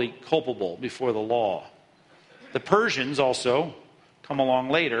morally culpable before the law. The Persians also come along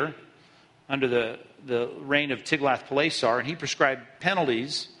later under the reign of Tiglath-Pileser, and he prescribed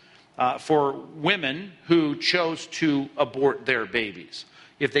penalties for women who chose to abort their babies.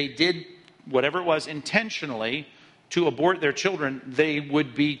 If they did whatever it was intentionally to abort their children, they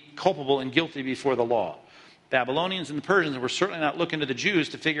would be culpable and guilty before the law. Babylonians and the Persians were certainly not looking to the Jews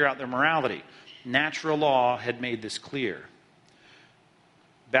to figure out their morality. Natural law had made this clear.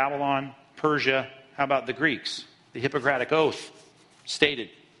 Babylon, Persia, how about the Greeks? The Hippocratic Oath stated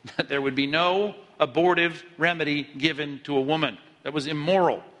that there would be no abortive remedy given to a woman. That was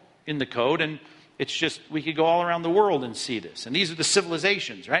immoral in the code, and it's just, we could go all around the world and see this. And these are the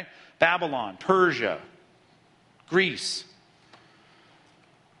civilizations, right? Babylon, Persia, Greece.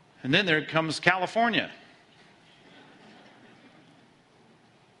 And then there comes California.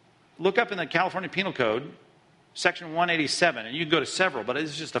 Look up in the California Penal Code, section 187, and you can go to several, but this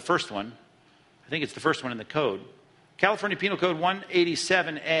is just the first one. I think it's the first one in the code. California Penal Code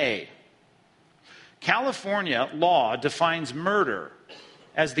 187A. California law defines murder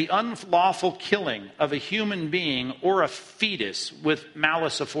as the unlawful killing of a human being or a fetus with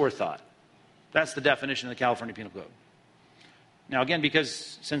malice aforethought. That's the definition of the California Penal Code. Now again,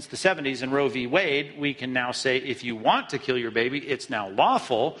 because since the 70s in Roe v. Wade, we can now say if you want to kill your baby, it's now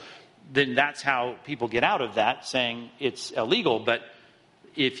lawful. then that's how people get out of that, saying it's illegal. But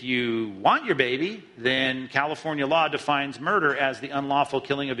if you want your baby, then California law defines murder as the unlawful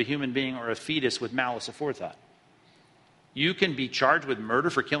killing of a human being or a fetus with malice aforethought. You can be charged with murder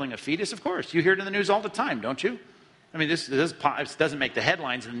for killing a fetus, of course. You hear it in the news all the time, don't you? I mean, this doesn't make the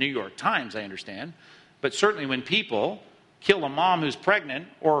headlines in the New York Times, I understand. But certainly when people kill a mom who's pregnant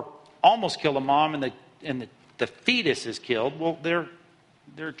or almost kill a mom and the fetus is killed, well,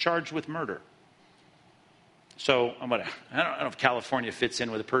 they're charged with murder. So I don't know if California fits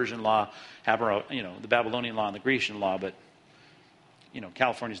in with the Persian law, the Babylonian law and the Grecian law, but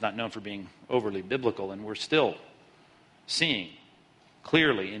California's not known for being overly biblical, and we're still seeing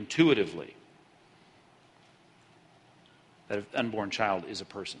clearly, intuitively, that an unborn child is a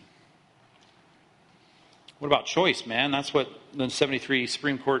person. What about choice, man? That's what the 73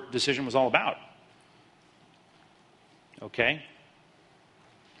 Supreme Court decision was all about. Okay?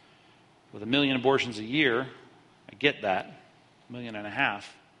 With 1 million abortions a year, I get that, 1.5 million,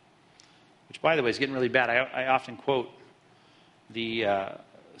 which, by the way, is getting really bad. I often quote the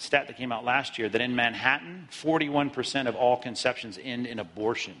stat that came out last year that in Manhattan, 41% of all conceptions end in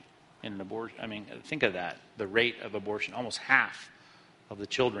abortion. I mean, think of that, the rate of abortion. Almost half of the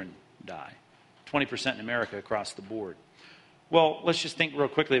children die. 20% in America across the board. Well, let's just think real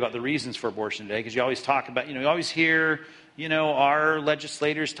quickly about the reasons for abortion today, because you always talk about, you always hear, our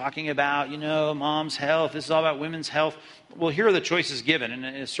legislators talking about, mom's health. This is all about women's health. Well, here are the choices given in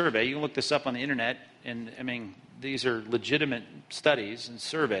a survey. You can look this up on the internet, and I mean, these are legitimate studies and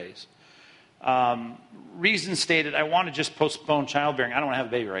surveys. Reasons stated: I want to just postpone childbearing. I don't want to have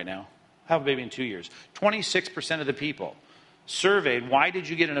a baby right now. I'll have a baby in 2 years. 26% of the people surveyed, why did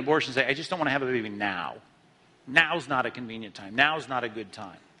you get an abortion? Say, I just don't want to have a baby now. Now's not a convenient time. Now's not a good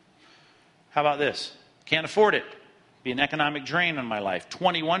time. How about this? Can't afford it. Be an economic drain on my life.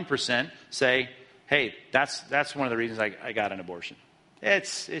 21% say, hey, that's one of the reasons I got an abortion. I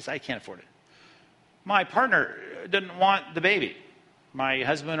can't afford it. My partner doesn't want the baby. My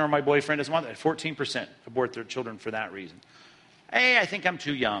husband or my boyfriend doesn't want that. 14% abort their children for that reason. Hey, I think I'm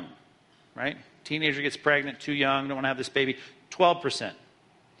too young, right? Teenager gets pregnant, too young, don't want to have this baby. 12%.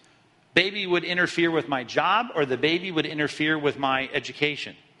 Baby would interfere with my job, or the baby would interfere with my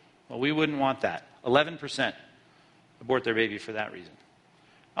education. Well, we wouldn't want that. 11% abort their baby for that reason.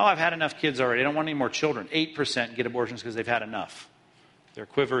 Oh, I've had enough kids already. I don't want any more children. 8% get abortions because they've had enough. Their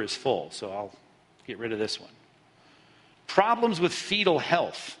quiver is full, so I'll get rid of this one. Problems with fetal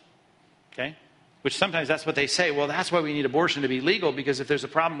health, okay? Which sometimes that's what they say. Well, that's why we need abortion to be legal, because if there's a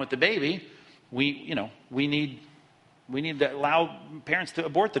problem with the baby, we need to allow parents to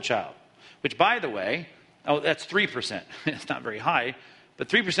abort the child. Which, by the way, that's 3%. It's not very high. But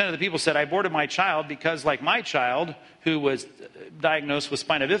 3% of the people said, I aborted my child because, like my child, who was diagnosed with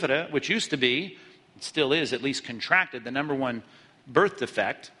spina bifida, which used to be, still is, at least contracted, the number one birth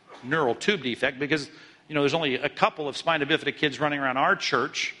defect, neural tube defect, because, there's only a couple of spina bifida kids running around our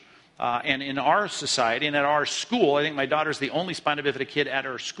church and in our society and at our school. I think my daughter's the only spina bifida kid at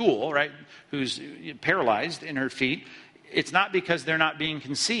her school, right, who's paralyzed in her feet. It's not because they're not being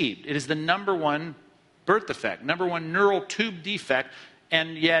conceived. It is the number one birth defect, number one neural tube defect,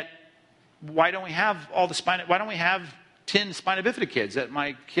 and yet why don't we have 10 spina bifida kids at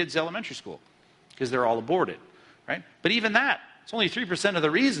my kids' elementary school? Because they're all aborted, right? But even that, it's only 3% of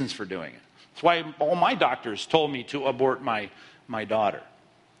the reasons for doing it. That's why all my doctors told me to abort my daughter.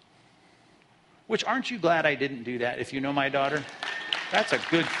 Which, aren't you glad I didn't do that if you know my daughter? That's a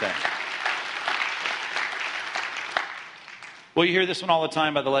good thing. Well, you hear this one all the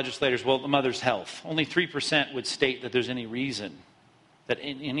time by the legislators. Well, the mother's health. Only 3% would state that there's any reason that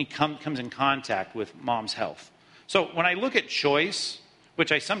any comes in contact with mom's health. So when I look at choice,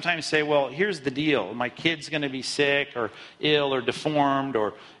 which I sometimes say, well, here's the deal. My kid's going to be sick or ill or deformed,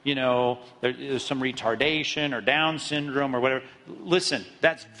 or, there's some retardation or Down syndrome or whatever. Listen,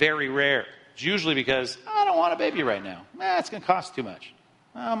 that's very rare. It's usually because I don't want a baby right now. It's going to cost too much.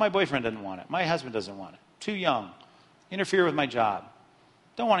 Oh, my boyfriend doesn't want it. My husband doesn't want it. Too young. Interfere with my job.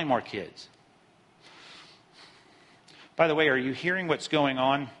 Don't want any more kids. By the way, are you hearing what's going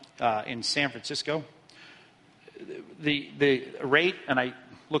on in San Francisco? The rate, and I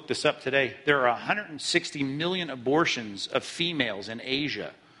looked this up today, there are 160 million abortions of females in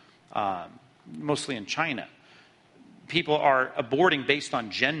Asia, mostly in China. People are aborting based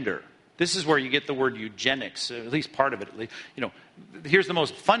on gender. This is where you get the word eugenics, at least part of it. Here's the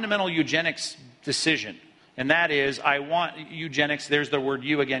most fundamental eugenics decision. And that is, I want eugenics. There's the word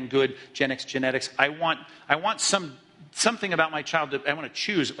 "you" again. Good genetics. I want something about my child that I want to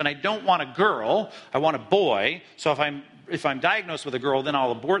choose. And I don't want a girl. I want a boy. So if I'm if I'm diagnosed with a girl, then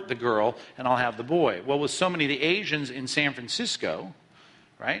I'll abort the girl and I'll have the boy. Well, with so many of the Asians in San Francisco,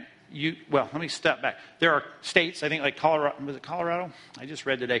 right? Let me step back. There are states, I think like Colorado, was it Colorado? I just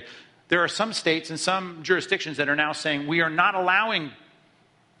read today. There are some states and some jurisdictions that are now saying we are not allowing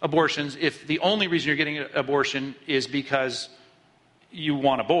abortions if the only reason you're getting an abortion is because you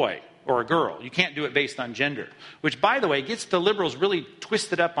want a boy or a girl. You can't do it based on gender. Which, by the way, gets the liberals really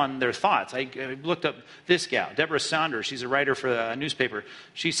twisted up on their thoughts. I looked up this gal, Deborah Saunders. She's a writer for a newspaper.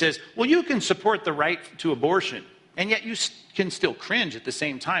 She says, well, you can support the right to abortion, and yet you can still cringe at the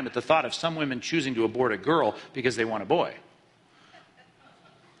same time at the thought of some women choosing to abort a girl because they want a boy.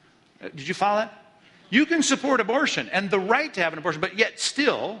 Did you follow that? You can support abortion and the right to have an abortion, but yet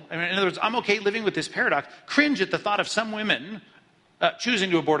still, in other words, I'm okay living with this paradox, cringe at the thought of some women choosing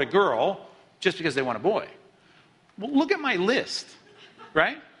to abort a girl just because they want a boy. Well, look at my list,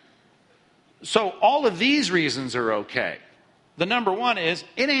 right? So all of these reasons are okay. The number one is,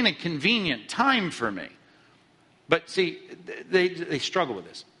 it ain't a convenient time for me. But see, they struggle with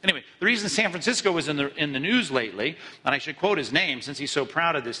this. Anyway, the reason San Francisco was in the news lately, and I should quote his name since he's so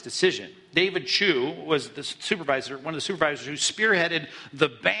proud of this decision. David Chu was the supervisor, one of the supervisors who spearheaded the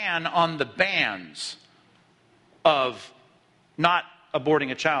ban on the bans of not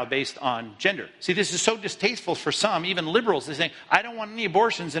aborting a child based on gender. See, this is so distasteful for some, even liberals. They're saying, I don't want any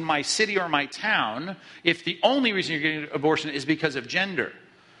abortions in my city or my town if the only reason you're getting an abortion is because of gender.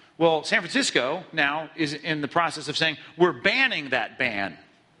 Well, San Francisco now is in the process of saying, we're banning that ban.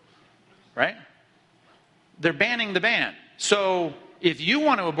 Right? They're banning the ban. So if you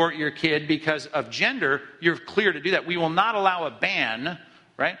want to abort your kid because of gender, you're clear to do that. We will not allow a ban,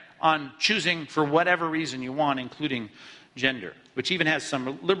 right, on choosing for whatever reason you want, including gender, which even has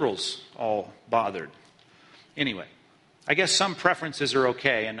some liberals all bothered. Anyway, I guess some preferences are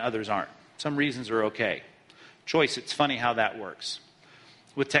okay and others aren't. Some reasons are okay. Choice, it's funny how that works.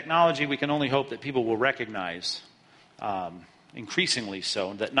 With technology, we can only hope that people will recognize, increasingly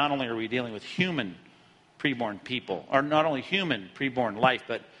so, that not only are we dealing with human preborn people, or not only human preborn life,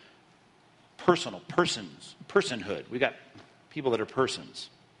 but personhood. We got people that are persons,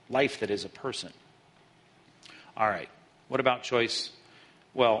 life that is a person. All right, what about choice?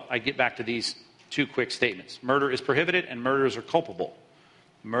 Well, I get back to these two quick statements. Murder is prohibited and murderers are culpable.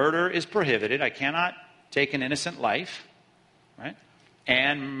 Murder is prohibited. I cannot take an innocent life, right?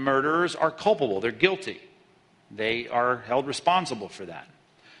 And murderers are culpable. They're guilty. They are held responsible for that.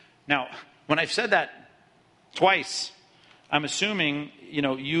 Now, when I've said that twice, I'm assuming,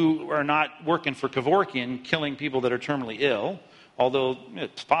 you are not working for Kevorkian, killing people that are terminally ill, although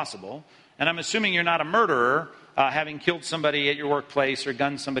it's possible. And I'm assuming you're not a murderer, having killed somebody at your workplace or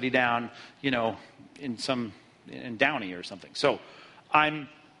gunned somebody down, in Downey or something.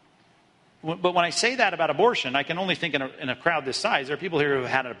 But when I say that about abortion, I can only think in a crowd this size. There are people here who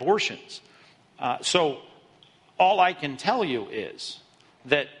have had abortions. So all I can tell you is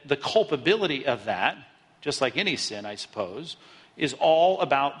that the culpability of that, just like any sin, I suppose, is all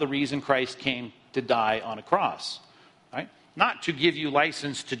about the reason Christ came to die on a cross. Right? Not to give you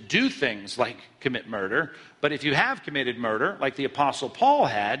license to do things like commit murder, but if you have committed murder, like the Apostle Paul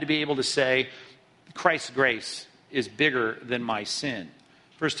had, to be able to say, Christ's grace is bigger than my sin.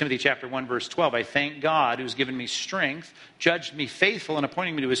 1 Timothy chapter 1, verse 12, I thank God who's given me strength, judged me faithful, and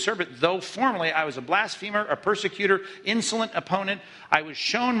appointing me to his servant. Though formerly I was a blasphemer, a persecutor, insolent opponent, I was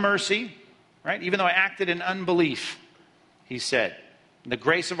shown mercy, right? Even though I acted in unbelief, he said. The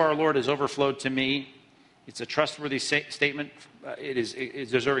grace of our Lord has overflowed to me. It's a trustworthy statement. It is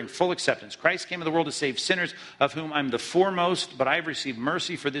deserving full acceptance. Christ came into the world to save sinners, of whom I'm the foremost, but I've received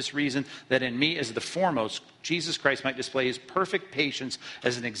mercy for this reason, that in me as the foremost, Jesus Christ might display his perfect patience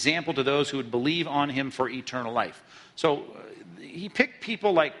as an example to those who would believe on him for eternal life. So he picked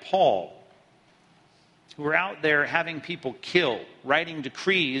people like Paul, who were out there having people killed, writing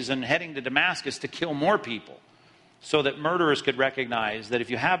decrees and heading to Damascus to kill more people, so that murderers could recognize that if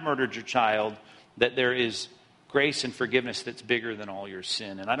you have murdered your child, that there is grace and forgiveness that's bigger than all your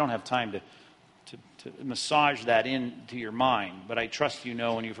sin. And I don't have time to massage that into your mind, but I trust you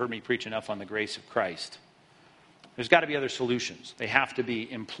know, and you've heard me preach enough on the grace of Christ. There's got to be other solutions. They have to be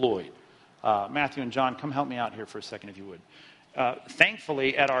employed. Matthew and John, come help me out here for a second if you would.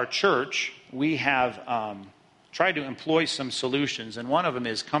 Thankfully, at our church, we have tried to employ some solutions, and one of them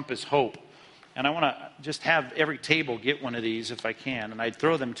is Compass Hope. And I want to just have every table get one of these if I can. And I'd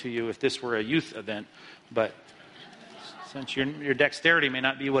throw them to you if this were a youth event. But since your dexterity may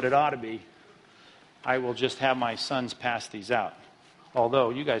not be what it ought to be, I will just have my sons pass these out. Although,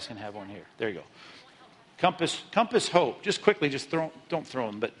 you guys can have one here. There you go. Compass Hope. Just quickly, don't throw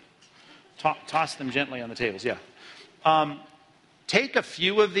them, but toss them gently on the tables. Yeah. Take a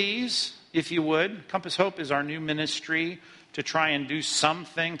few of these, if you would. Compass Hope is our new ministry to try and do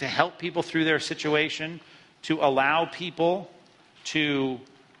something to help people through their situation, to allow people to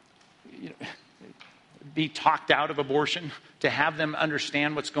be talked out of abortion, to have them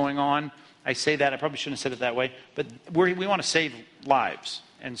understand what's going on. I say that, I probably shouldn't have said it that way, but we want to save lives.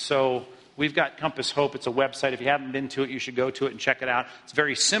 And so we've got Compass Hope. It's a website. If you haven't been to it, you should go to it and check it out. It's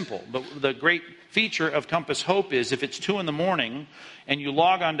very simple. The great feature of Compass Hope is if it's 2 a.m. and you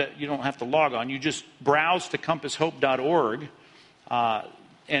log on to, you don't have to log on, you just browse to compasshope.org,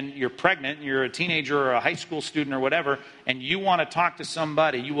 and you're pregnant, you're a teenager or a high school student or whatever, and you want to talk to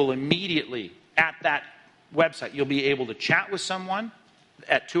somebody, you will immediately, at that website, you'll be able to chat with someone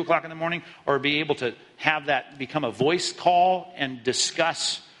at 2 o'clock in the morning, or be able to have that become a voice call and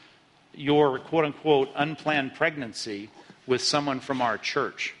discuss your quote-unquote unplanned pregnancy with someone from our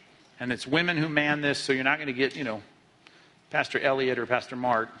church. And it's women who man this, so you're not going to get, Pastor Elliot or Pastor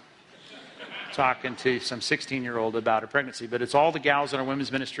Mark talking to some 16-year-old about a pregnancy. But it's all the gals in our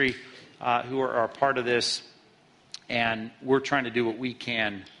women's ministry who are part of this, and we're trying to do what we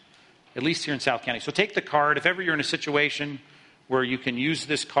can, at least here in South County. So take the card. If ever you're in a situation where you can use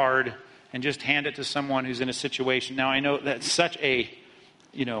this card and just hand it to someone who's in a situation. Now, I know that's such an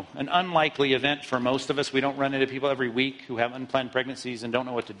unlikely event for most of us. We don't run into people every week who have unplanned pregnancies and don't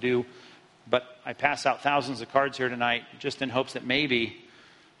know what to do. But I pass out thousands of cards here tonight just in hopes that maybe,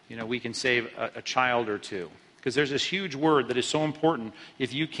 we can save a child or two. Because there's this huge word that is so important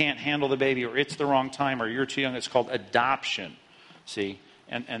if you can't handle the baby or it's the wrong time or you're too young. It's called adoption. See?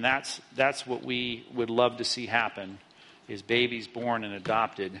 And that's what we would love to see happen, is babies born and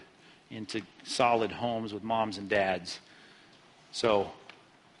adopted into solid homes with moms and dads. So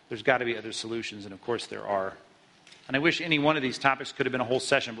there's got to be other solutions, and of course there are. And I wish any one of these topics could have been a whole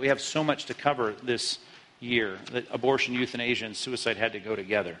session, but we have so much to cover this year that abortion, euthanasia, and suicide had to go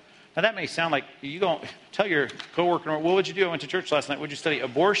together. Now that may sound like you don't tell your coworker, what would you do? I went to church last night. Would you study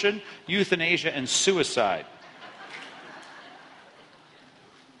abortion, euthanasia, and suicide?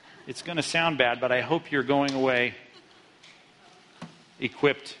 It's going to sound bad, but I hope you're going away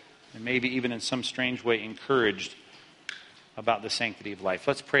equipped and maybe even in some strange way encouraged about the sanctity of life.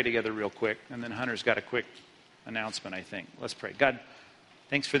 Let's pray together real quick, and then Hunter's got a quick announcement, I think. Let's pray. God,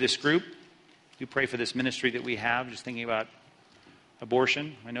 thanks for this group. Do pray for this ministry that we have, just thinking about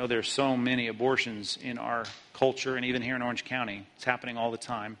abortion. I know there's so many abortions in our culture, and even here in Orange County. It's happening all the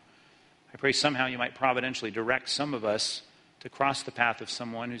time. I pray somehow you might providentially direct some of us to cross the path of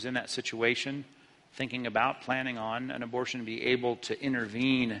someone who's in that situation, thinking about, planning on an abortion, be able to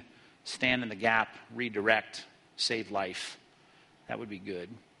intervene, stand in the gap, redirect, save life. That would be good.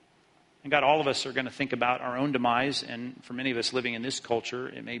 And God, all of us are going to think about our own demise, and for many of us living in this culture,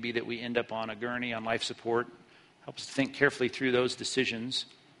 it may be that we end up on a gurney, on life support. Help us to think carefully through those decisions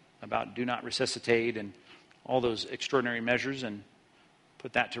about do not resuscitate and all those extraordinary measures, and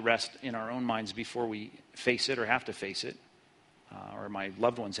put that to rest in our own minds before we face it or have to face it, or my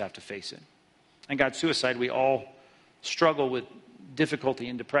loved ones have to face it. And God, suicide, we all struggle with difficulty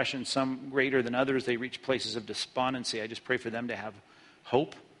and depression, some greater than others. They reach places of despondency. I just pray for them to have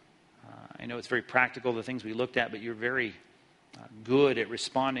hope. I know it's very practical, the things we looked at, but you're very good at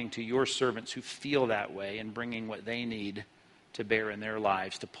responding to your servants who feel that way and bringing what they need to bear in their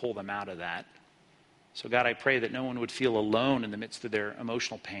lives to pull them out of that. So God, I pray that no one would feel alone in the midst of their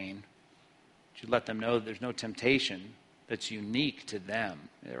emotional pain. That you'd let them know that there's no temptation that's unique to them.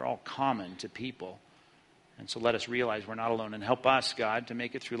 They're all common to people. And so let us realize we're not alone, and help us, God, to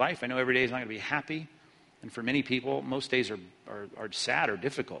make it through life. I know every day is not going to be happy, and for many people, most days are sad or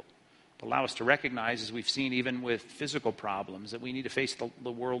difficult. But allow us to recognize, as we've seen even with physical problems, that we need to face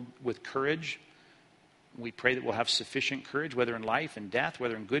the world with courage. We pray that we'll have sufficient courage, whether in life and death,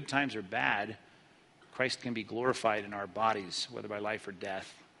 whether in good times or bad. Christ can be glorified in our bodies, whether by life or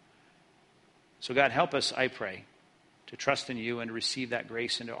death. So God, help us, I pray, to trust in you and to receive that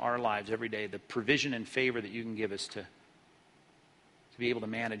grace into our lives every day, the provision and favor that you can give us to be able to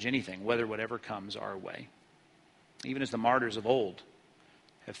manage anything, whatever comes our way. Even as the martyrs of old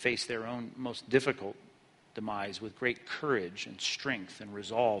have faced their own most difficult demise with great courage and strength and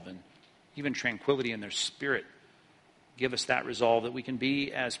resolve and even tranquility in their spirit. Give us that resolve that we can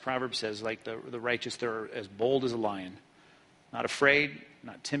be, as Proverbs says, like the righteous, they're as bold as a lion. Not afraid,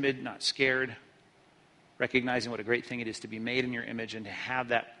 not timid, not scared. Recognizing what a great thing it is to be made in your image and to have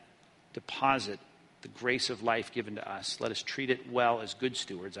that deposit, the grace of life given to us. Let us treat it well as good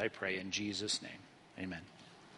stewards, I pray, in Jesus' name. Amen.